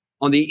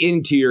on the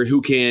interior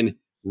who can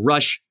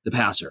rush the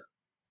passer.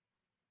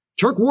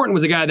 Turk Wharton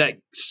was a guy that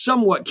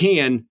somewhat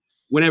can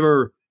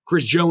whenever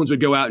Chris Jones would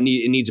go out and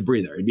needs a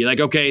breather. It'd be like,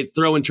 okay,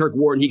 throw in Turk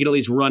Wharton. He can at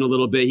least run a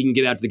little bit. He can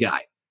get after the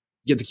guy,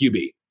 get the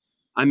QB.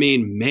 I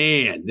mean,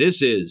 man,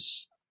 this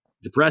is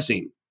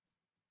depressing.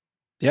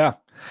 Yeah.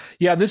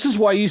 Yeah, this is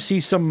why you see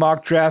some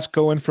mock drafts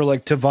going for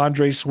like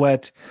T'Vondre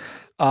Sweat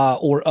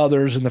or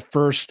others in the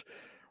first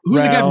Who's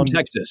round. The guy from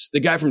Texas? The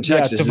guy from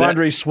Texas. Yeah,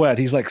 T'Vondre Sweat.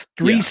 He's like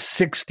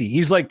 360. Yeah.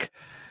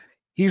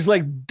 He's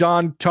like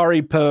Don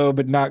Taripo,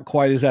 but not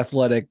quite as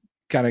athletic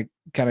kind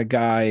of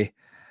guy.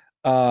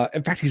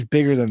 In fact, he's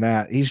bigger than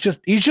that. He's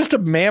just a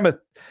mammoth,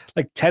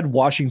 like Ted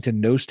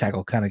Washington nose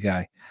tackle kind of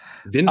guy.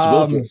 Vince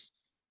Wilfork.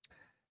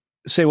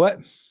 Say what?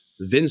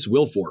 Vince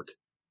Wilfork.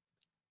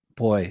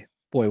 Boy,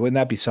 wouldn't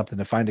that be something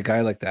to find a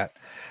guy like that?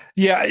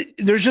 Yeah,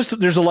 there's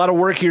a lot of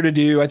work here to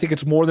do. I think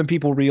it's more than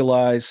people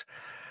realize.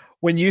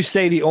 When you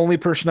say the only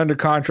person under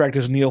contract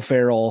is Neil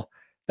Farrell,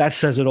 that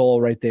says it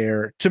all right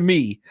there to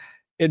me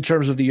in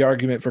terms of the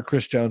argument for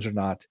Chris Jones or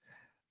not.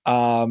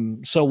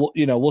 So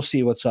we'll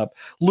see what's up.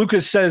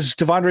 Lucas says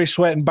T'Vondre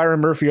Sweat and Byron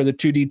Murphy are the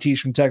two DTs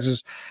from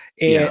Texas,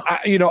 and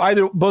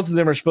either both of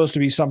them are supposed to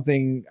be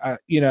something.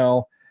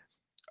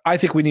 I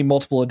think we need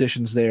multiple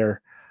additions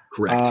there.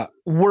 Correct.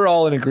 We're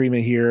all in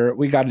agreement here.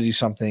 We got to do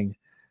something.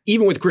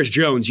 Even with Chris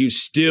Jones,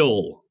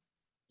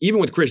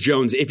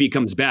 if he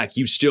comes back,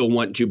 you still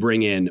want to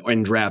bring in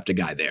and draft a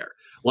guy there.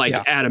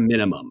 At a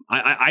minimum,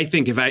 I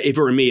think if it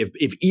were me,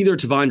 if either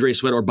T'Vondre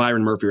Sweat or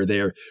Byron Murphy are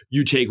there,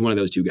 you take one of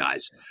those two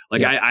guys.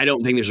 I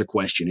don't think there's a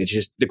question. It's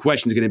just the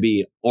question is going to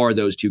be, are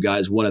those two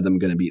guys, one of them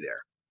going to be there?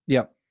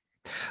 Yeah.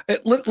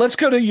 Let's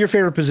go to your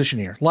favorite position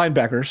here,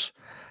 linebackers.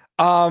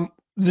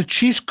 The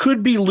Chiefs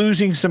could be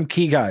losing some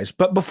key guys,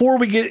 but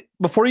before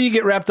you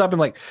get wrapped up in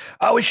like,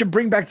 oh, we should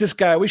bring back this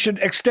guy, we should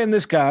extend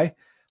this guy.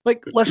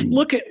 Like, let's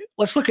look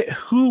at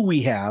who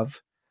we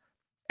have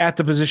at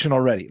the position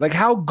already. Like,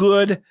 how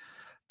good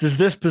does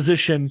this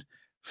position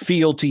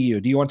feel to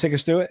you? Do you want to take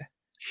us through it?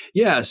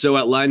 Yeah, so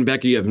at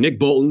linebacker, you have Nick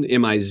Bolton,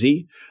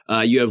 M-I-Z.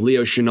 You have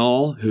Leo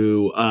Chenal,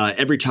 who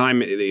every time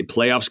the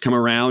playoffs come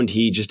around,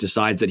 he just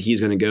decides that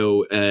he's going to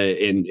go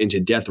into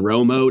death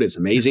row mode. It's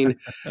amazing.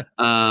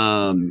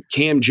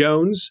 Cam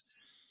Jones,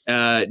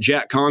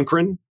 Jack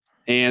Conklin,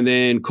 and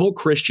then Cole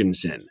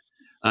Christensen.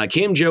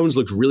 Cam Jones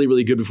looked really,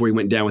 really good before he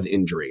went down with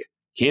injury.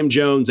 Cam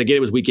Jones, I get it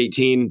was week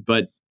 18,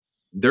 but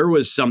there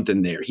was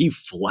something there. He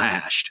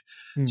flashed.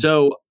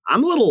 So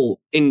I'm a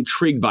little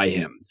intrigued by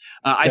him.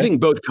 I think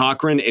both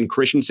Cochran and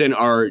Christensen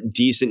are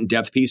decent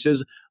depth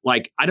pieces.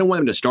 Like, I don't want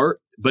them to start,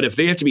 but if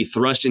they have to be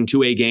thrust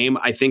into a game,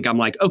 I think I'm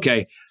like,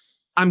 okay,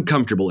 I'm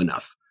comfortable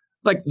enough.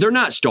 Like, they're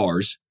not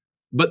stars,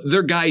 but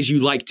they're guys you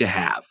like to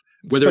have.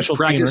 Whether it's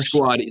practice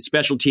squad,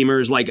 special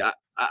teamers, like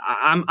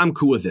I'm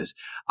cool with this.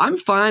 I'm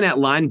fine at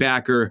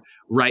linebacker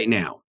right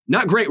now.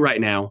 Not great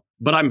right now,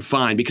 but I'm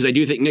fine because I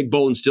do think Nick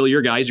Bolton's still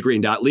your guy. He's a green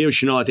dot. Leo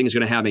Chenal, I think, is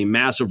going to have a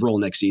massive role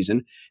next season.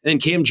 And then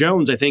Cam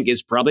Jones, I think,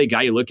 is probably a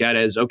guy you look at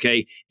as,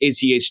 okay, is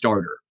he a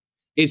starter?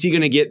 Is he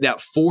going to get that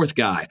fourth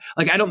guy?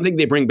 Like, I don't think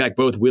they bring back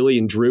both Willie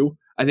and Drew.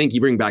 I think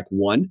you bring back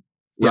one,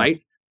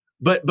 right?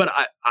 But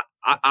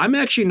I'm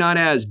actually not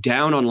as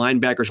down on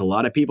linebackers as a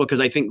lot of people because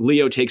I think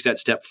Leo takes that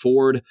step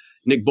forward.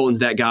 Nick Bolton's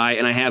that guy,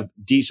 and I have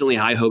decently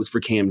high hopes for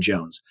Cam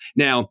Jones.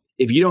 Now,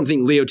 if you don't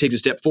think Leo takes a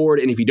step forward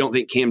and if you don't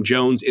think Cam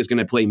Jones is going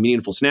to play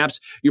meaningful snaps,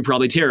 you're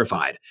probably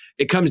terrified.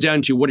 It comes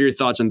down to what are your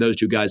thoughts on those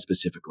two guys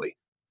specifically?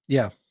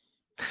 Yeah.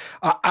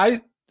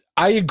 I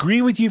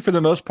agree with you for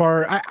the most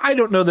part. I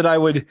don't know that I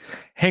would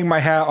hang my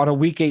hat on a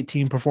Week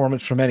 18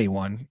 performance from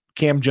anyone,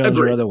 Cam Jones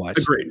or otherwise.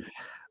 Agreed.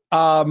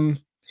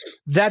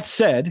 That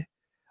said,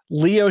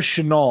 Leo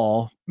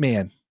Chenal,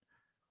 man,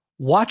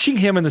 watching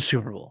him in the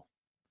Super Bowl,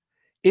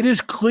 it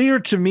is clear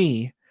to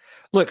me.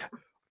 Look,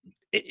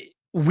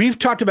 we've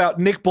talked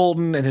about Nick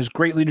Bolton and his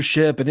great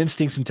leadership and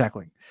instincts in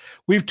tackling.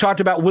 We've talked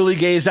about Willie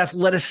Gay's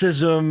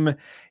athleticism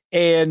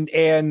and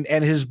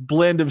his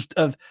blend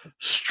of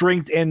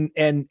strength and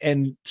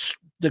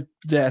the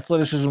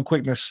athleticism,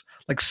 quickness,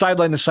 like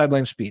sideline to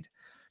sideline speed.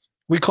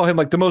 We call him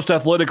like the most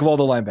athletic of all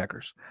the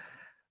linebackers.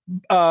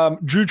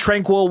 Drew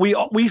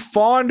Tranquill, we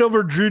fawned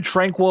over Drew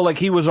Tranquill like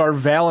he was our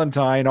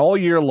Valentine all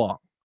year long,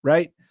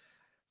 right?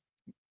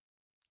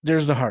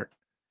 There's the heart.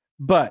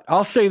 But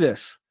I'll say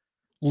this,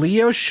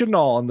 Leo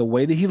Chenal and the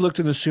way that he looked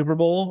in the Super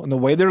Bowl and the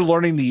way they're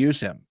learning to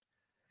use him,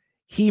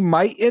 he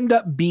might end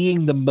up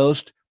being the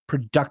most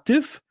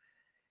productive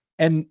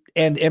and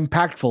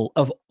impactful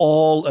of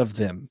all of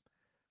them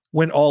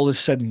when all is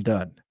said and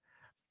done.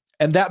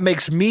 And that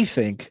makes me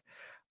think,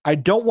 I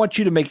don't want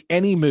you to make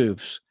any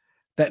moves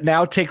that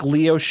now take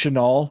Leo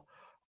Chenal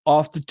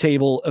off the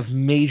table of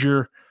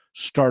major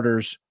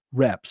starters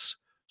reps.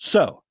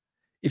 So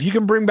if you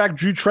can bring back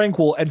Drew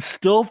Tranquill and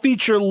still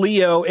feature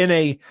Leo in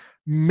a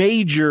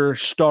major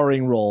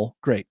starring role,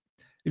 great.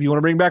 If you want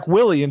to bring back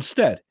Willie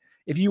instead,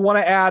 if you want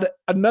to add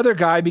another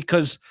guy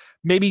because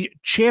maybe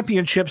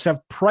championships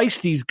have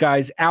priced these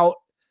guys out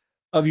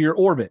of your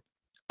orbit,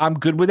 I'm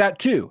good with that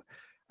too.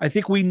 I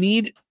think we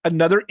need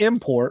another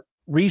import,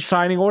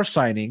 re-signing or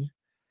signing.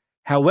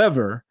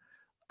 However,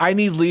 I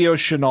need Leo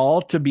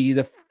Chenal to be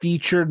the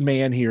featured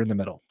man here in the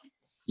middle.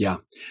 Yeah.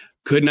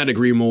 Could not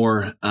agree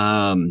more.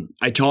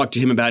 I talked to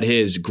him about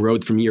his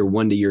growth from year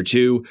 1 to year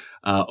 2,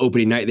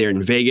 opening night there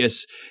in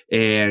Vegas,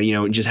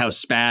 and just how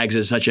Spags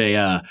is such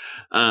a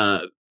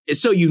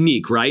it's so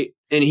unique, right?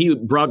 And he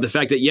brought up the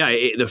fact that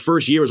the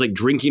first year was like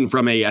drinking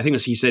from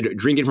he said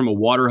drinking from a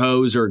water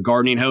hose or a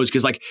gardening hose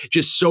because like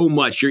just so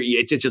much.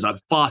 It's just a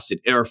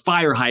faucet or a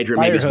fire hydrant.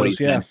 Maybe is what he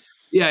said.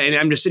 Yeah, and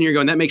I'm just sitting here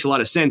going, that makes a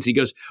lot of sense. He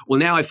goes, well,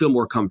 now I feel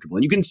more comfortable.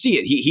 And you can see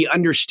it. He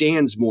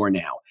understands more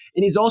now.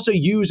 And he's also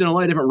used in a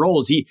lot of different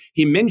roles. He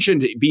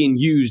mentioned being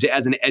used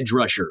as an edge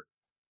rusher.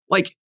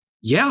 Like,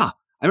 yeah.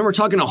 I remember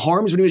talking to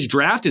Harms when he was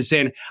drafted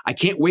saying, I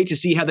can't wait to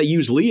see how they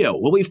use Leo.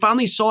 Well, we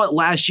finally saw it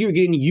last year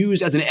getting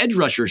used as an edge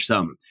rusher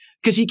some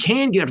because he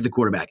can get after the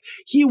quarterback.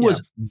 He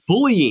was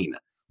bullying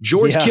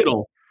George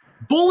Kittle.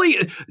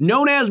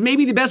 Known as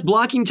maybe the best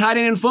blocking tight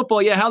end in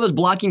football. Yeah, how those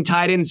blocking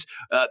tight ends,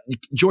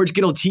 George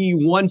Kittle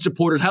T1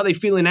 supporters, how they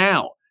feeling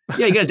now?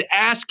 Yeah, he got his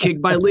ass kicked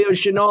by Leo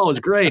Chenal. It was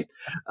great.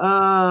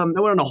 I went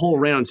on a whole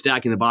rant on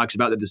Stacking the Box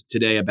about this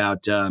today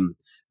about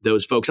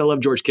those folks. I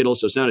love George Kittle,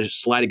 so it's not a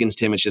slight against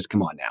him. It's just,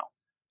 come on now.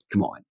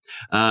 Come on.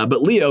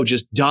 But Leo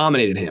just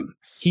dominated him.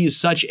 He is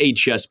such a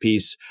chess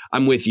piece.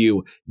 I'm with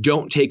you.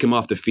 Don't take him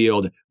off the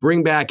field.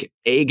 Bring back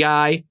a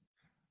guy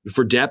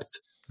for depth,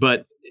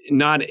 but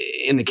not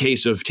in the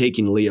case of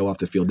taking Leo off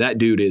the field. That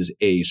dude is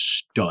a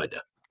stud.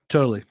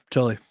 Totally.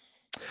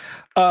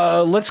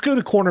 Let's go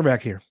to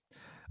cornerback here,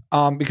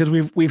 because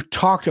we've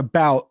talked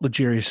about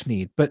L'Jarius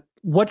Sneed, but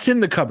what's in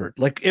the cupboard?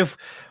 Like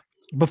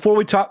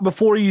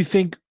before you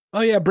think, oh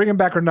yeah, bring him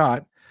back or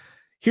not.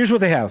 Here's what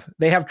they have.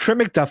 They have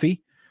Trent McDuffie,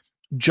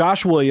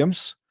 Josh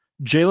Williams,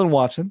 Jalen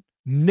Watson,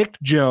 Nick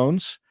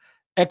Jones,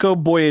 Echo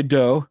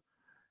Boyedo,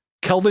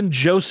 Kelvin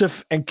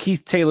Joseph, and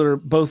Keith Taylor,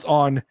 both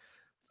on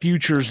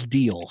futures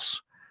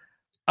deals.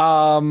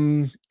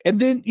 And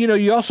then,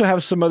 you also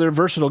have some other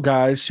versatile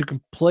guys who can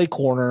play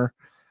corner.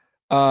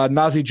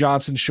 Nazeeh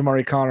Johnson,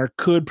 Shamari Connor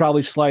could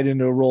probably slide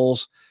into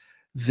roles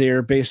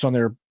there based on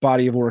their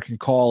body of work in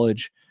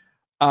college.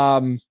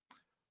 When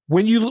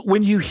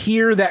you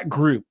hear that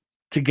group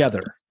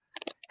together,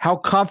 how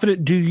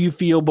confident do you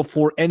feel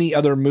before any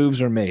other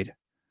moves are made?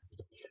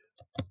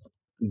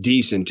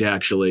 Decent,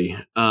 actually.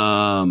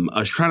 I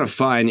was trying to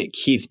find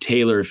Keith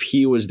Taylor if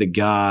he was the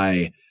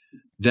guy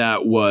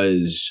that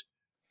was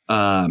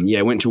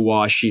Went to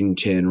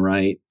Washington,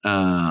 right?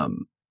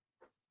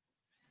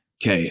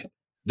 Okay,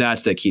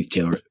 that's that Keith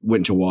Taylor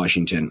went to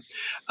Washington.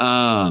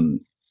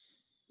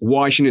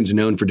 Washington's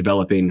known for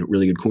developing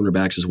really good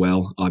cornerbacks as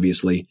well,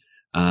 obviously.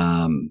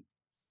 I'm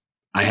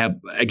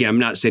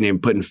not saying I'm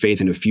putting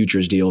faith in a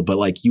futures deal, but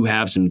like you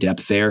have some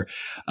depth there.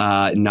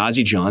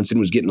 Najee Johnson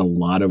was getting a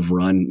lot of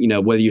run,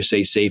 whether you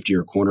say safety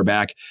or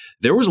cornerback.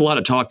 There was a lot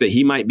of talk that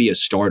he might be a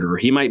starter.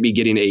 He might be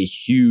getting a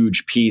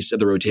huge piece of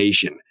the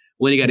rotation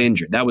when he got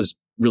injured. That was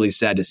really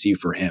sad to see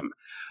for him.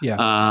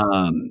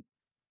 Yeah.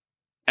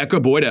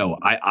 Echo Boydo,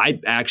 I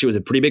actually was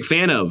a pretty big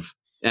fan of,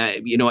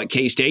 at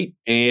K-State,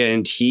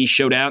 and he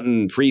showed out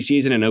in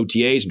preseason and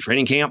OTAs and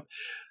training camp.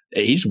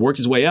 He just worked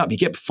his way up. He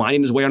kept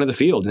finding his way onto the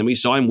field, and we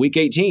saw him week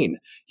 18.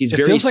 It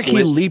feels like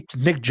he leaped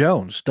Nick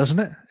Jones, doesn't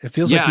it? It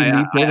feels like he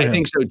leaped over him. I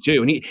think so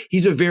too. And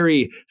he's a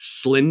very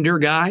slender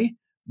guy,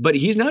 but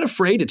he's not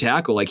afraid to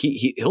tackle. Like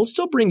he'll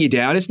still bring you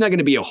down. It's not going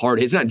to be a hard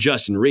hit. It's not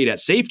Justin Reed at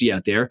safety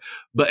out there,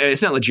 but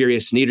it's not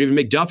L'Jarius Sneed or even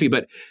McDuffie.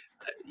 But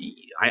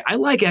I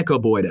like Echo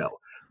Boydo.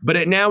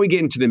 But now we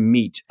get into the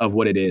meat of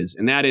what it is,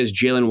 and that is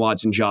Jalen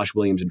Watson, Josh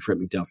Williams, and Trent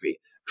McDuffie.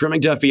 Trent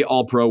McDuffie,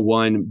 All-Pro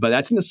 1, but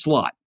that's in the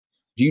slot.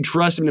 Do you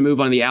trust him to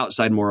move on the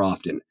outside more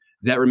often?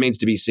 That remains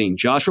to be seen.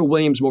 Joshua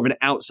Williams, more of an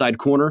outside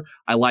corner.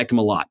 I like him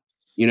a lot.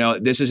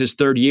 This is his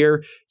third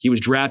year. He was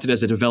drafted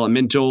as a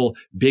developmental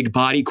big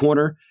body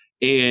corner,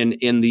 and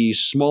in the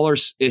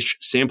smaller-ish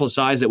sample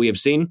size that we have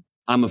seen,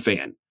 I'm a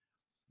fan.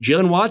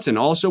 Jalen Watson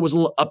also was a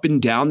little up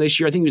and down this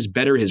year. I think he was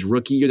better his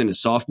rookie year than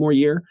his sophomore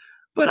year.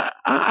 But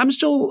I'm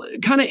still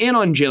kind of in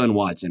on Jalen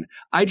Watson.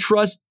 I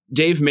trust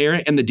Dave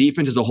Merritt and the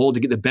defense as a whole to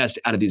get the best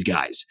out of these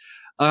guys.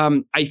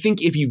 I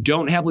think if you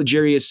don't have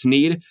L'Jarius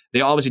Sneed,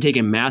 they obviously take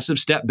a massive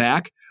step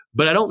back.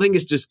 But I don't think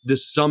it's just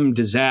some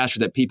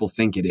disaster that people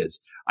think it is.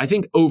 I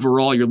think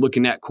overall you're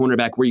looking at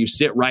cornerback where you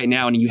sit right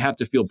now, and you have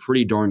to feel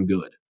pretty darn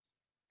good.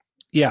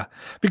 Yeah,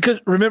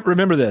 because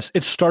remember this.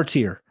 It starts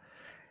here.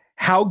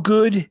 How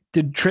good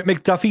did Trent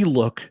McDuffie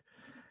look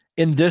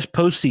in this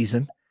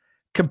postseason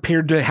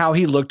compared to how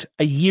he looked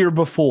a year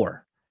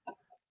before?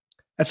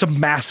 That's a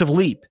massive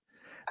leap.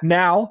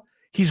 Now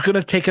he's going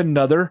to take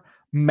another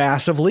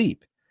massive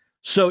leap.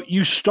 So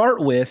you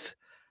start with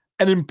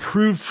an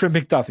improved Trent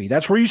McDuffie.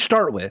 That's where you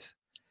start with.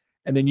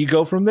 And then you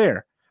go from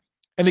there.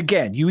 And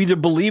again, you either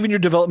believe in your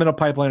developmental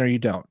pipeline or you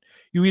don't.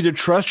 You either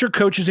trust your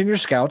coaches and your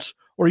scouts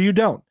or you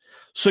don't.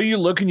 So you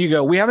look and you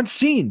go, we haven't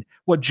seen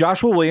what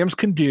Joshua Williams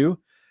can do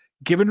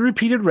given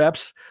repeated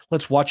reps.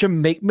 Let's watch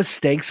him make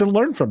mistakes and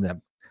learn from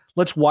them.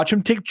 Let's watch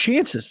him take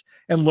chances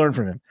and learn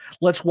from him.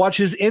 Let's watch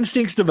his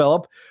instincts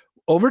develop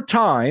over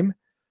time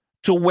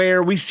to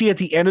where we see at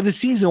the end of the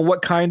season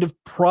what kind of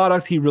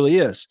product he really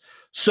is.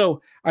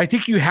 So I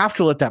think you have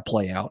to let that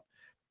play out.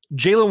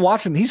 Jalen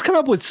Watson, he's come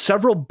up with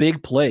several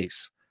big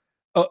plays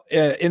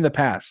in the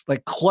past,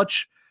 like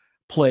clutch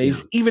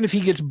plays. Yeah. Even if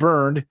he gets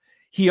burned,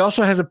 he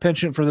also has a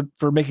penchant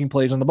for making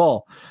plays on the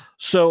ball.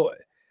 So,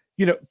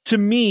 to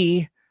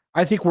me,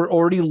 I think we're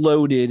already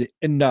loaded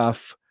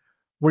enough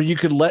where you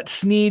could let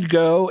Sneed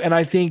go and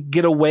I think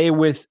get away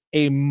with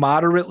a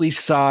moderately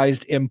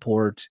sized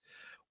import,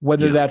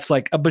 whether that's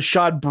like a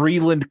Bashaud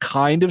Breeland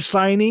kind of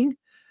signing.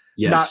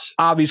 Yes.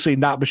 Obviously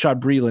not Bashaud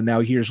Breeland now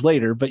years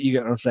later, but you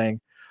get what I'm saying.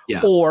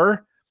 Yeah.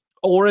 Or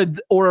a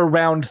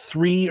round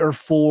 3 or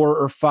 4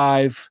 or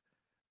 5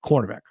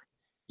 cornerback.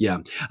 Yeah.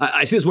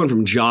 I see this one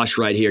from Josh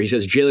right here. He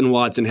says, Jalen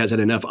Watson has had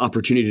enough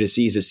opportunity to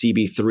see as a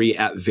CB3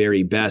 at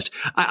very best.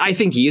 I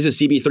think he is a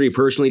CB3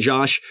 personally,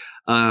 Josh.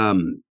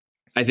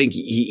 I think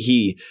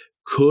he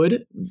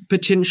could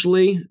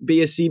potentially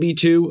be a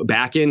CB2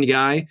 back-end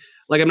guy.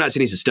 Like, I'm not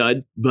saying he's a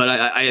stud, but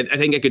I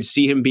think I could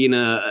see him being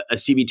a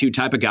CB2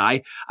 type of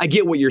guy. I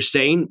get what you're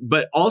saying,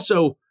 but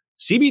also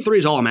CB3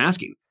 is all I'm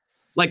asking.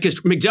 Like,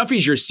 because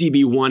McDuffie's your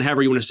CB1,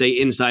 however you want to say,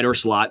 inside or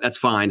slot, that's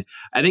fine.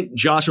 I think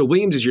Joshua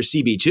Williams is your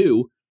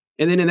CB2.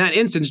 And then in that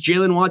instance,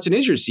 Jalen Watson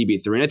is your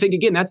CB3. And I think,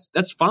 again,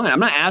 that's fine.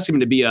 I'm not asking him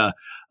to be a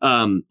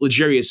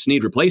L'Jarius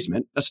Sneed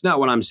replacement. That's not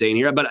what I'm saying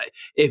here. But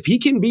if he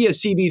can be a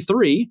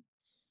CB3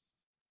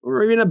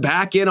 or even a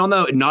back in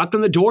knock on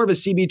the door of a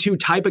CB2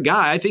 type of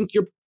guy, I think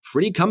you're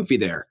pretty comfy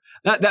there.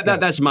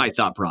 That's my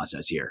thought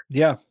process here.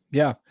 Yeah.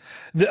 Yeah.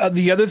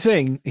 The other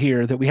thing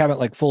here that we haven't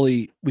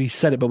we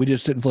said it, but we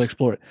just didn't fully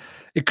explore it.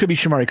 It could be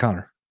Shamari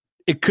Connor.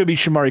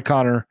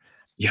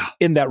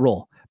 In that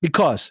role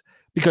because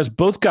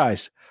both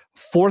guys,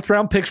 4th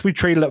round picks we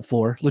traded up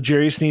for,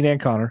 L'Jarius Sneed and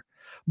Connor.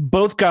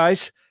 Both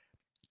guys,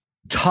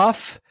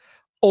 tough,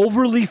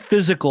 overly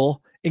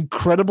physical,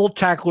 incredible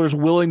tacklers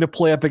willing to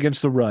play up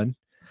against the run.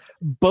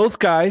 Both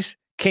guys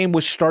came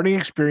with starting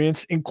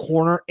experience in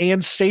corner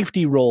and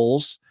safety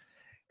roles.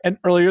 And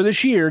earlier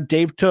this year,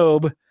 Dave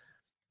Toub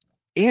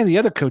and the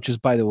other coaches,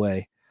 by the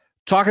way,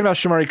 talking about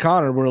Shamari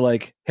Connor, were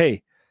like,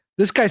 hey,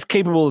 this guy's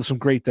capable of some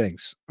great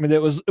things. I mean,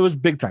 it was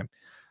big time.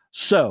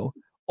 So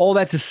all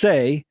that to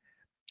say,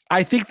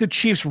 I think the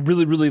Chiefs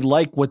really, really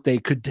like what they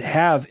could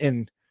have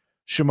in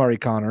Shamari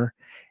Connor,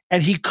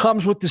 and he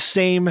comes with the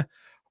same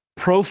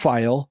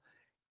profile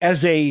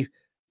as a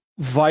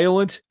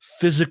violent,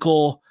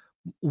 physical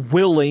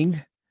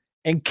willing,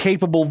 and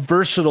capable,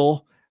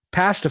 versatile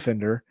pass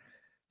defender.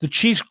 The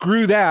Chiefs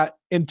grew that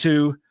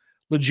into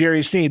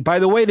L'Jarius Sneed. By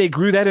the way, they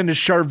grew that into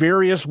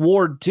Charvarius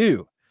Ward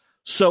too.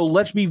 So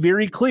let's be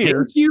very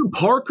clear. Thank you,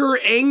 Parker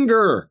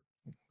Anger.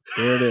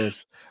 There it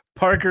is.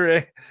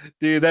 Parker,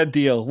 dude, that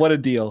deal. What a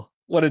deal.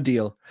 What a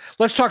deal.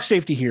 Let's talk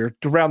safety here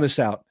to round this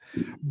out.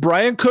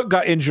 Brian Cook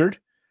got injured,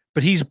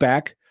 but he's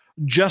back.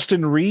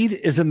 Justin Reed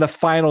is in the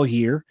final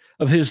year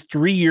of his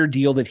 3-year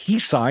deal that he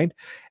signed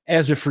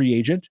as a free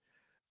agent.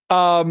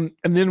 And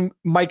then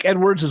Mike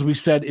Edwards, as we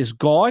said, is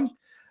gone.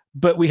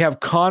 But we have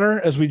Connor,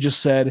 as we just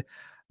said,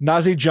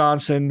 Nazeeh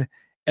Johnson,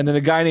 and then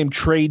a guy named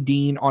Trey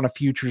Dean on a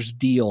futures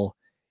deal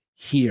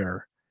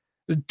here.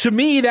 To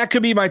me, that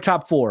could be my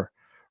top 4.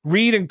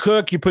 Reed and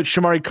Cook, you put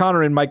Shamari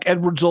Connor in Mike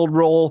Edwards' old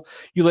role.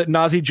 You let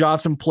Nazeeh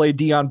Johnson play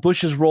Deion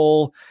Bush's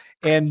role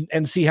and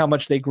see how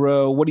much they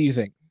grow. What do you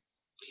think?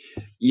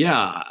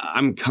 Yeah,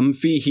 I'm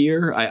comfy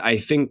here. I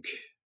think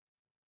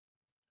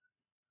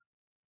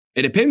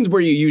it depends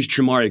where you use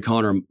Shamari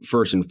Connor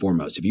first and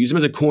foremost. If you use him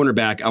as a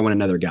cornerback, I want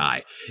another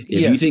guy.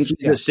 If you think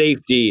he's a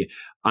safety,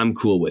 I'm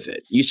cool with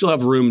it. You still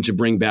have room to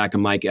bring back a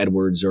Mike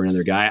Edwards or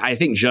another guy. I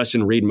think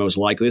Justin Reed most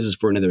likely. This is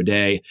for another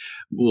day.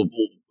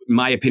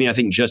 My opinion, I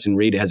think Justin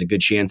Reed has a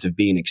good chance of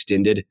being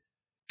extended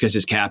because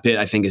his cap hit,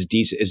 I think, is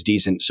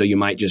decent. So you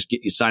might just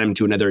sign him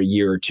to another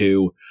year or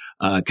two,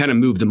 kind of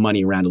move the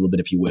money around a little bit,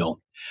 if you will.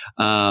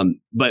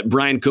 But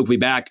Brian Cook will be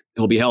back.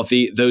 He'll be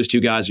healthy. Those two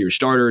guys are your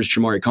starters.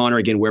 Shamari Connor,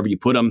 again, wherever you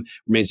put him,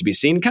 remains to be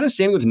seen. Kind of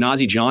same with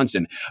Nazeeh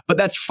Johnson. But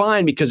that's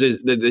fine because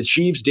the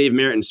Chiefs, Dave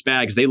Merritt and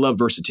Spags, they love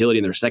versatility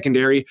in their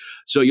secondary.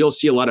 So you'll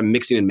see a lot of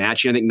mixing and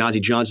matching. I think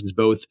Nazeeh Johnson's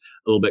both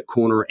a little bit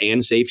corner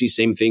and safety.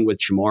 Same thing with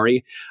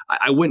Shamari.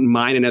 I wouldn't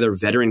mind another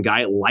veteran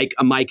guy like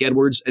a Mike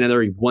Edwards,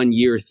 another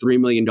 1-year, $3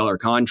 million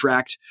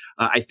contract.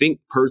 I think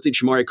personally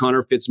Shamari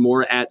Connor fits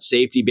more at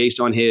safety based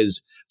on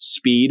his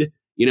speed.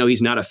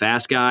 He's not a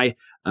fast guy.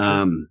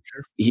 Sure.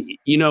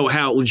 You know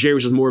how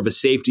L'Jarius was more of a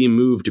safety and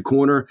move to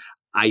corner.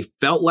 I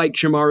felt like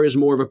Shamari is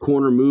more of a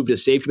corner move to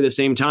safety, but at the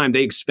same time,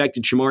 they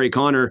expected Shamari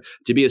Connor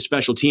to be a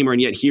special teamer,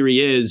 and yet here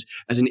he is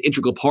as an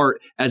integral part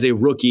as a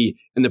rookie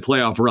in the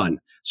playoff run.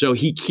 So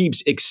he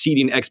keeps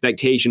exceeding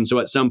expectations. So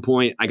at some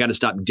point, I got to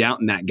stop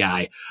doubting that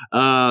guy.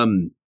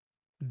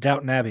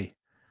 Doubting Abby.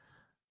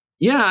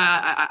 Yeah,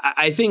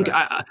 I think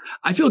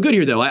I feel good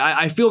here, though.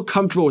 I feel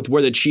comfortable with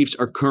where the Chiefs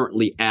are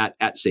currently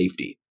at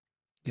safety.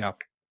 Yeah.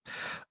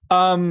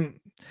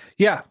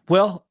 Yeah.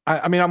 Well,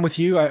 I mean, I'm with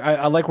you.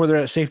 I like where they're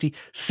at safety.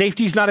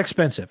 Safety's not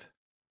expensive.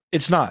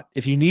 It's not.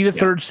 If you need a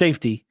third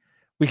safety,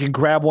 we can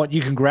grab one.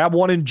 You can grab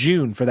one in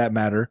June, for that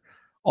matter,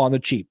 on the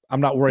cheap.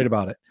 I'm not worried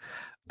about it.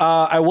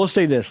 I will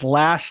say this.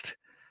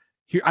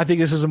 Here, I think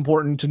this is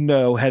important to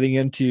know heading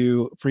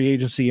into free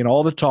agency and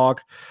all the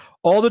talk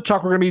we're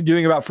going to be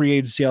doing about free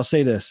agency. I'll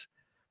say this.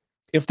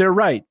 If they're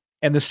right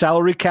and the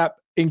salary cap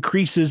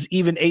increases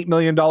even $8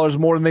 million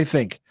more than they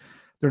think,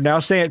 they're now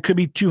saying it could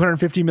be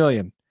 $250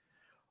 million.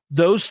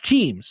 Those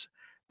teams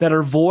that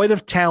are void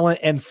of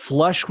talent and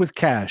flush with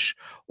cash,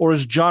 or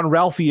as John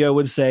Ralphio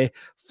would say,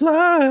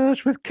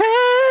 flush with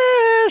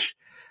cash.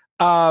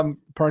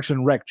 Parks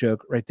and Rec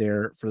joke right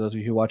there for those of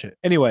you who watch it.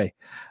 Anyway,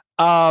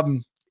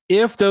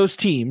 if those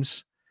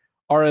teams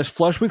are as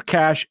flush with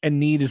cash and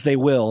need as they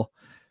will,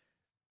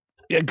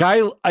 a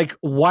guy like,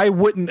 why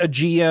wouldn't a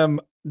GM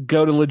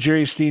go to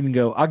L'Jarius Sneed and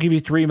go, I'll give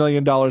you $3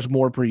 million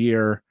more per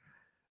year,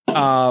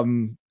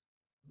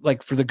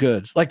 like for the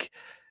goods? Like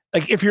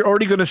if you're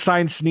already going to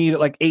sign Sneed at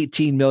like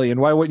 $18 million,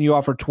 why wouldn't you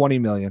offer $20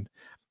 million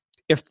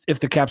if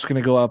the cap's going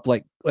to go up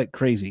like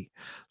crazy?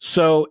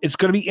 So it's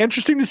going to be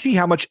interesting to see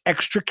how much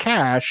extra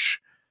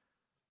cash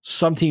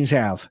some teams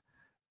have,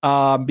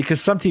 because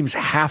some teams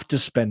have to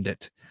spend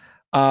it,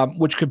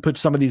 which could put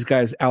some of these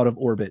guys out of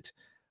orbit.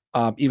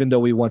 Even though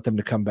we want them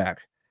to come back.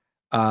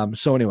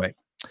 So anyway,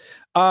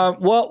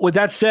 well, with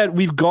that said,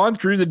 we've gone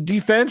through the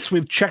defense.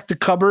 We've checked the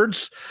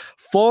cupboards.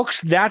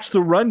 Folks, that's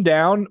the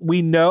rundown.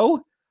 We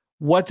know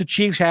what the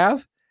Chiefs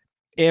have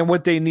and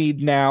what they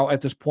need now at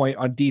this point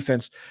on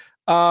defense.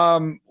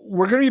 We're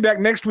going to be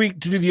back next week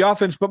to do the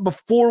offense. But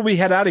before we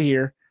head out of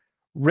here,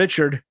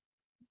 Richard,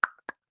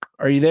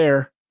 are you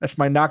there? That's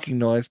my knocking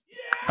noise.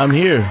 I'm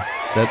here.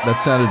 That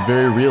sounded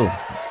very real.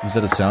 Was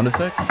that a sound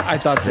effect? I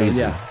thought so,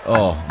 yeah.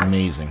 Oh,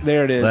 amazing.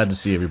 There it is. Glad to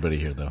see everybody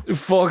here, though.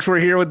 Folks, we're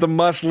here with the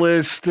must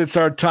list. It's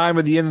our time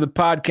at the end of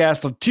the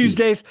podcast on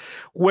Tuesdays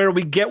where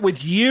we get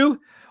with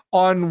you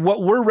on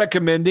what we're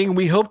recommending.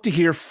 We hope to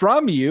hear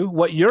from you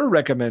what you're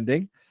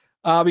recommending,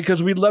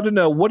 because we'd love to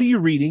know, what are you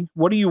reading?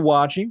 What are you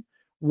watching?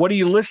 What are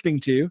you listening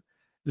to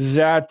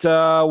that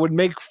would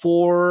make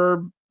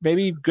for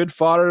maybe good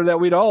fodder that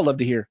we'd all love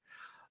to hear?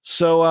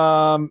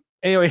 So,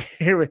 anyway,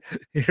 here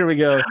we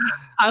go.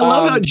 I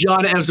love how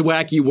John F's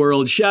Wacky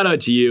World, shout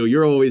out to you,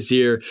 you're always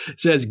here,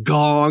 says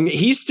gong.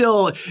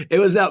 It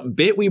was that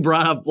bit we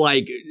brought up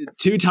like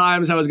 2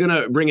 times. I was going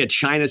to bring a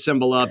China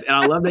symbol up, and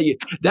I love that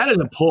that is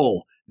a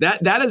pull.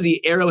 That is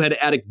the Arrowhead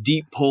Attic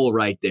deep pull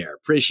right there.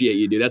 Appreciate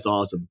you, dude. That's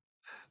awesome.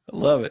 I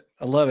love it.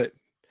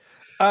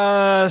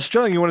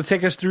 Sterling, you want to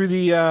take us through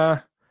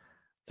the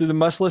through the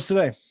must list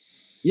today?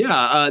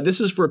 Yeah, this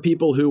is for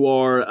people who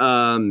are,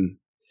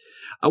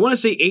 I want to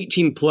say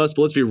 18 plus,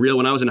 but let's be real.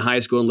 When I was in high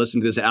school and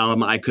listened to this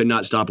album, I could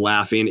not stop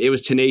laughing. It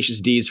was Tenacious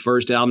D's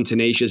first album,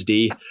 Tenacious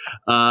D.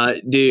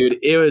 Dude,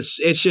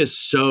 it's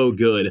just so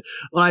good.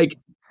 Like,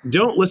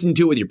 don't listen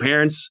to it with your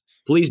parents.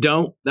 Please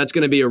don't. That's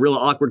going to be a real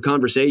awkward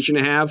conversation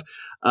to have.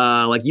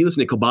 Like, you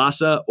listen to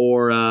Kielbasa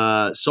or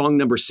song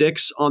number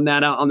 6 on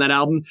that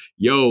album.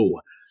 Yo.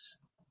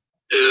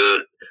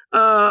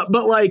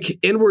 But like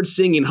inward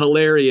singing,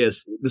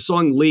 hilarious. The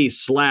song Lee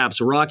slaps.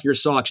 Rock Your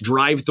Socks.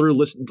 Drive Through.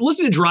 Listen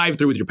to Drive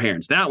Through with your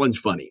parents. That one's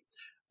funny.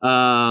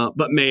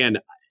 But man,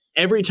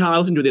 every time I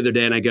listen to it the other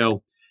day and I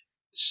go,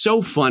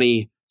 so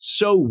funny,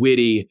 so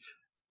witty,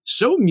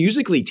 so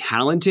musically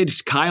talented.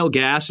 Kyle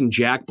Gass and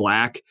Jack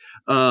Black.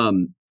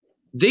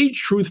 They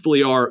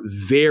truthfully are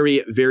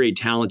very, very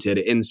talented.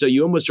 And so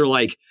you almost are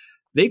like,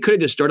 they could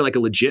have just started like a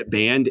legit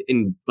band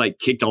and like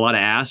kicked a lot of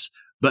ass,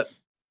 but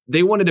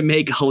they wanted to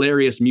make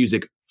hilarious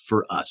music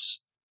for us.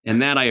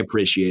 And that I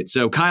appreciate.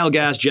 So Kyle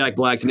Gass, Jack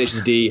Black,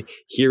 Tenacious D,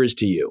 here is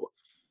to you.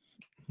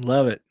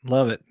 Love it.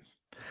 Love it.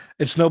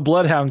 It's no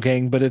Bloodhound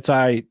Gang, but it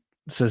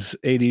says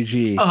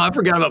ADG. Oh, I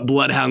forgot about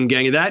Bloodhound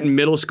Gang. That in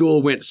middle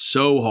school went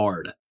so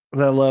hard.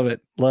 I love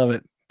it. Love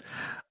it.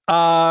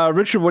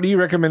 Richard, what are you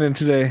recommending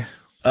today?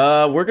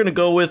 We're going to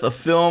go with a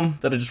film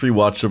that I just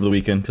rewatched over the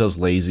weekend because I was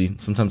lazy.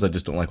 Sometimes I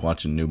just don't like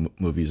watching new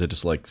movies. I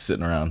just like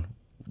sitting around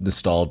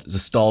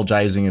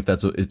nostalgizing,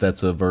 if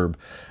that's a verb.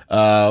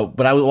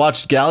 But I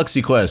watched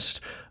Galaxy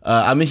Quest.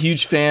 I'm a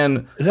huge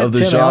fan of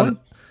the genre.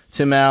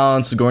 Tim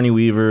Allen, Sigourney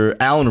Weaver,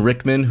 Alan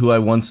Rickman, who I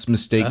once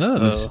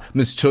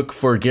mistook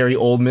for Gary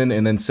Oldman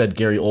and then said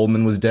Gary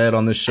Oldman was dead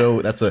on this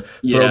show. That's a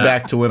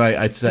throwback to when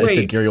I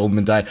said Gary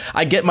Oldman died.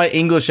 I get my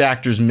English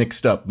actors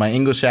mixed up. My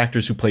English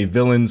actors who play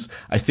villains,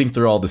 I think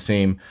they're all the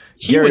same.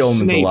 Gary Oldman's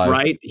Snape, alive,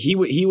 right?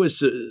 He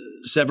was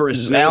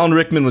Severus Snape. Alan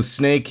Rickman was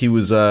Snake. He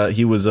was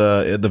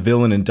the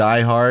villain in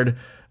Die Hard.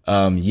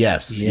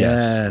 Yes.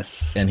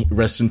 And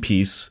rest in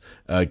peace.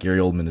 Gary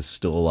Oldman is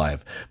still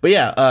alive. But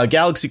yeah,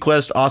 Galaxy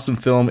Quest, awesome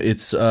film.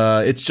 It's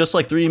just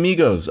like Three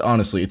Amigos,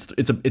 honestly.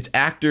 It's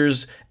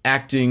actors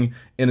acting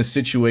in a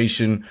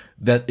situation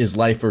that is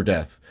life or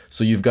death.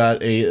 So you've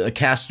got a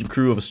cast and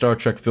crew of a Star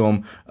Trek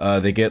film.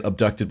 They get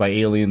abducted by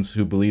aliens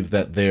who believe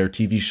that their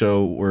TV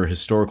show were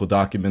historical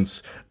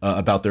documents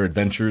about their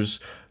adventures.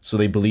 So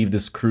they believe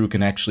this crew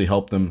can actually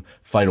help them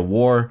fight a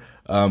war.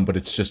 But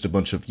it's just a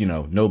bunch of,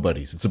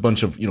 nobodies. It's a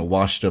bunch of,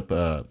 washed up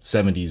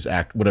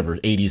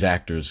 80s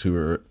actors who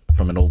are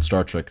from an old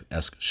Star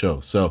Trek-esque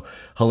show. So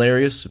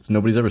hilarious. If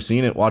nobody's ever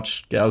seen it,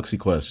 watch Galaxy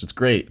Quest. It's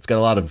great. It's got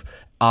a lot of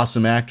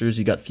awesome actors.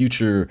 You got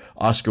future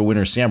Oscar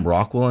winner Sam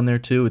Rockwell in there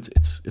too.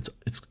 It's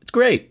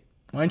great.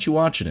 Why aren't you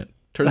watching it?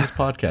 Turn this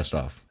podcast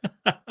off.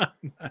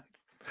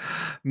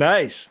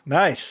 Nice.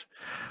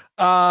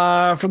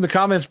 From the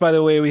comments, by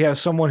the way, we have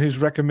someone who's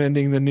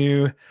recommending the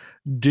new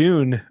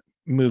Dune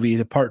movie,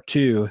 the part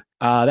 2.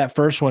 That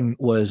first one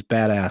was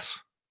badass.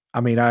 I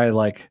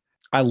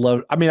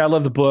love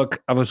the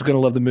book. I was going to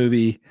love the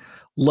movie.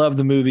 Love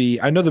the movie.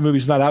 I know the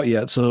movie's not out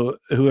yet, so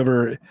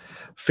whoever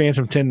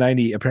Phantom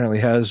 1090 apparently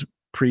has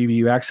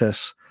preview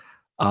access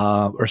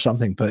or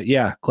something. But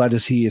yeah, glad to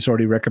see it's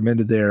already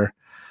recommended there.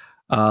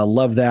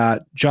 Love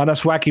that. John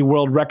S. Wacky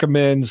World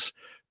recommends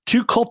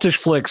 2 cultish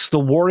flicks, The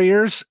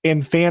Warriors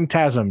and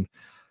Phantasm.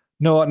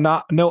 No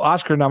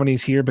Oscar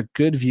nominees here, but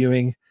good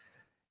viewing,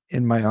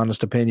 in my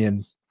honest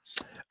opinion.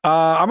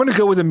 I'm going to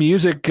go with a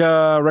music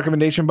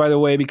recommendation, by the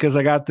way, because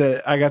I got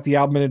the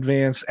album in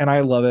advance and I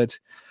love it.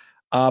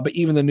 But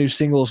even the new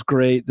single is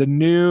great. The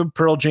new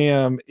Pearl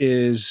Jam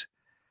is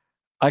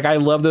like, I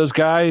love those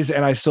guys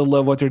and I still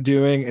love what they're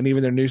doing, and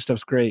even their new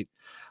stuff's great.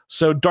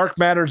 So Dark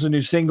Matter's the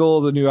new single,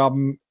 the new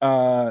album.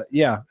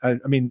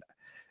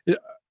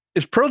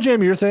 Is Pearl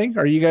Jam your thing?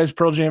 Are you guys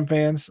Pearl Jam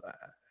fans?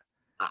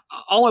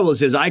 All I will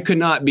say is I could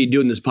not be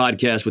doing this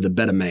podcast with a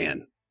better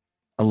man.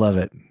 I love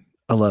it.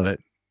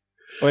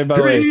 Wait, by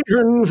the way,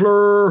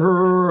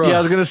 I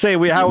was going to say,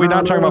 how are we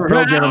not talking about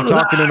Pearl Jam? I'm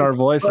talking in our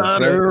voices.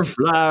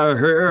 Butterfly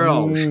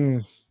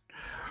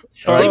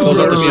All right, close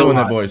out the show in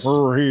that voice.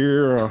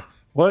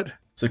 What?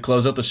 So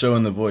close out the show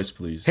in the voice,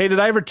 please. Hey, did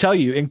I ever tell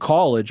you in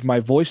college my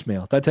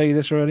voicemail? Did I tell you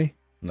this already?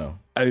 No.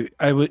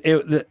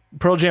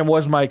 Pearl Jam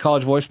was my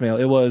college voicemail.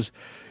 It was,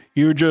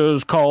 "You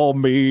just call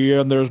me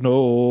and there's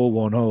no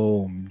one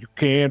home. You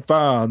can't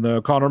find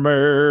the corner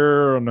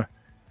man."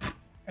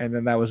 And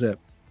then that was it.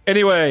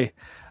 Anyway,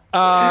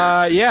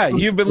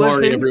 you've been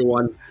listening.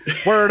 Everyone.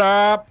 Word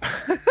up.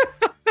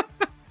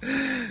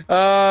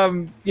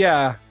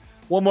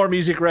 One more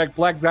music rec.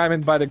 Black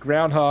Diamond by the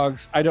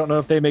Groundhogs. I don't know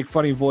if they make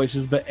funny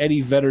voices, but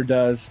Eddie Vedder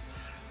does.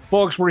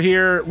 Folks, we're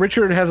here.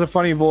 Richard has a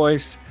funny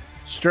voice.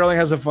 Sterling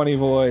has a funny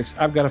voice.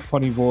 I've got a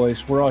funny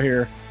voice. We're all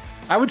here.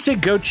 I would say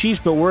go Chiefs,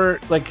 but we're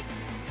like,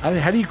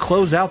 how do you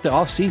close out the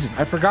off season?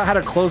 I forgot how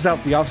to close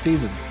out the off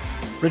season.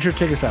 Richard,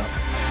 take us out.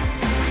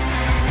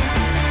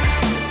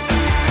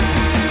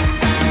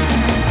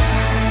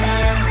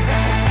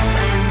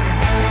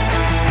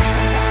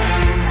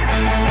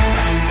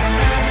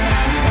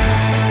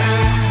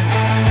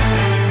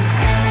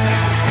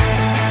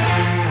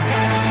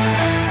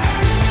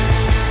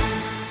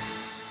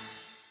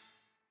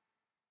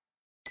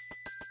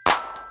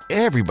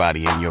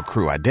 Everybody in your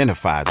crew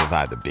identifies as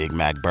either Big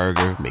Mac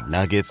Burger,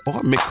 McNuggets, or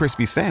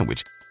McCrispy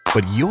Sandwich.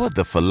 But you're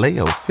the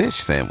Filet-O-Fish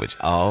Sandwich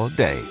all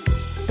day.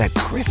 That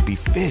crispy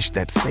fish,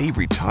 that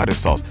savory tartar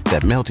sauce,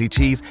 that melty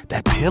cheese,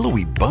 that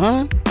pillowy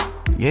bun.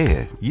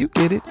 Yeah, you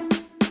get it.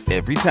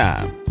 Every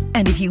time.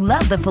 And if you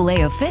love the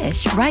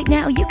Filet-O-Fish, right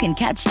now you can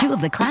catch two of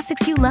the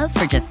classics you love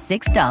for just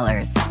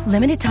 $6.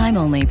 Limited time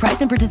only.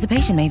 Price and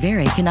participation may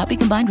vary. Cannot be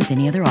combined with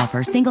any other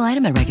offer. Single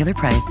item at regular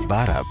price.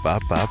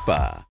 Ba-da-ba-ba-ba.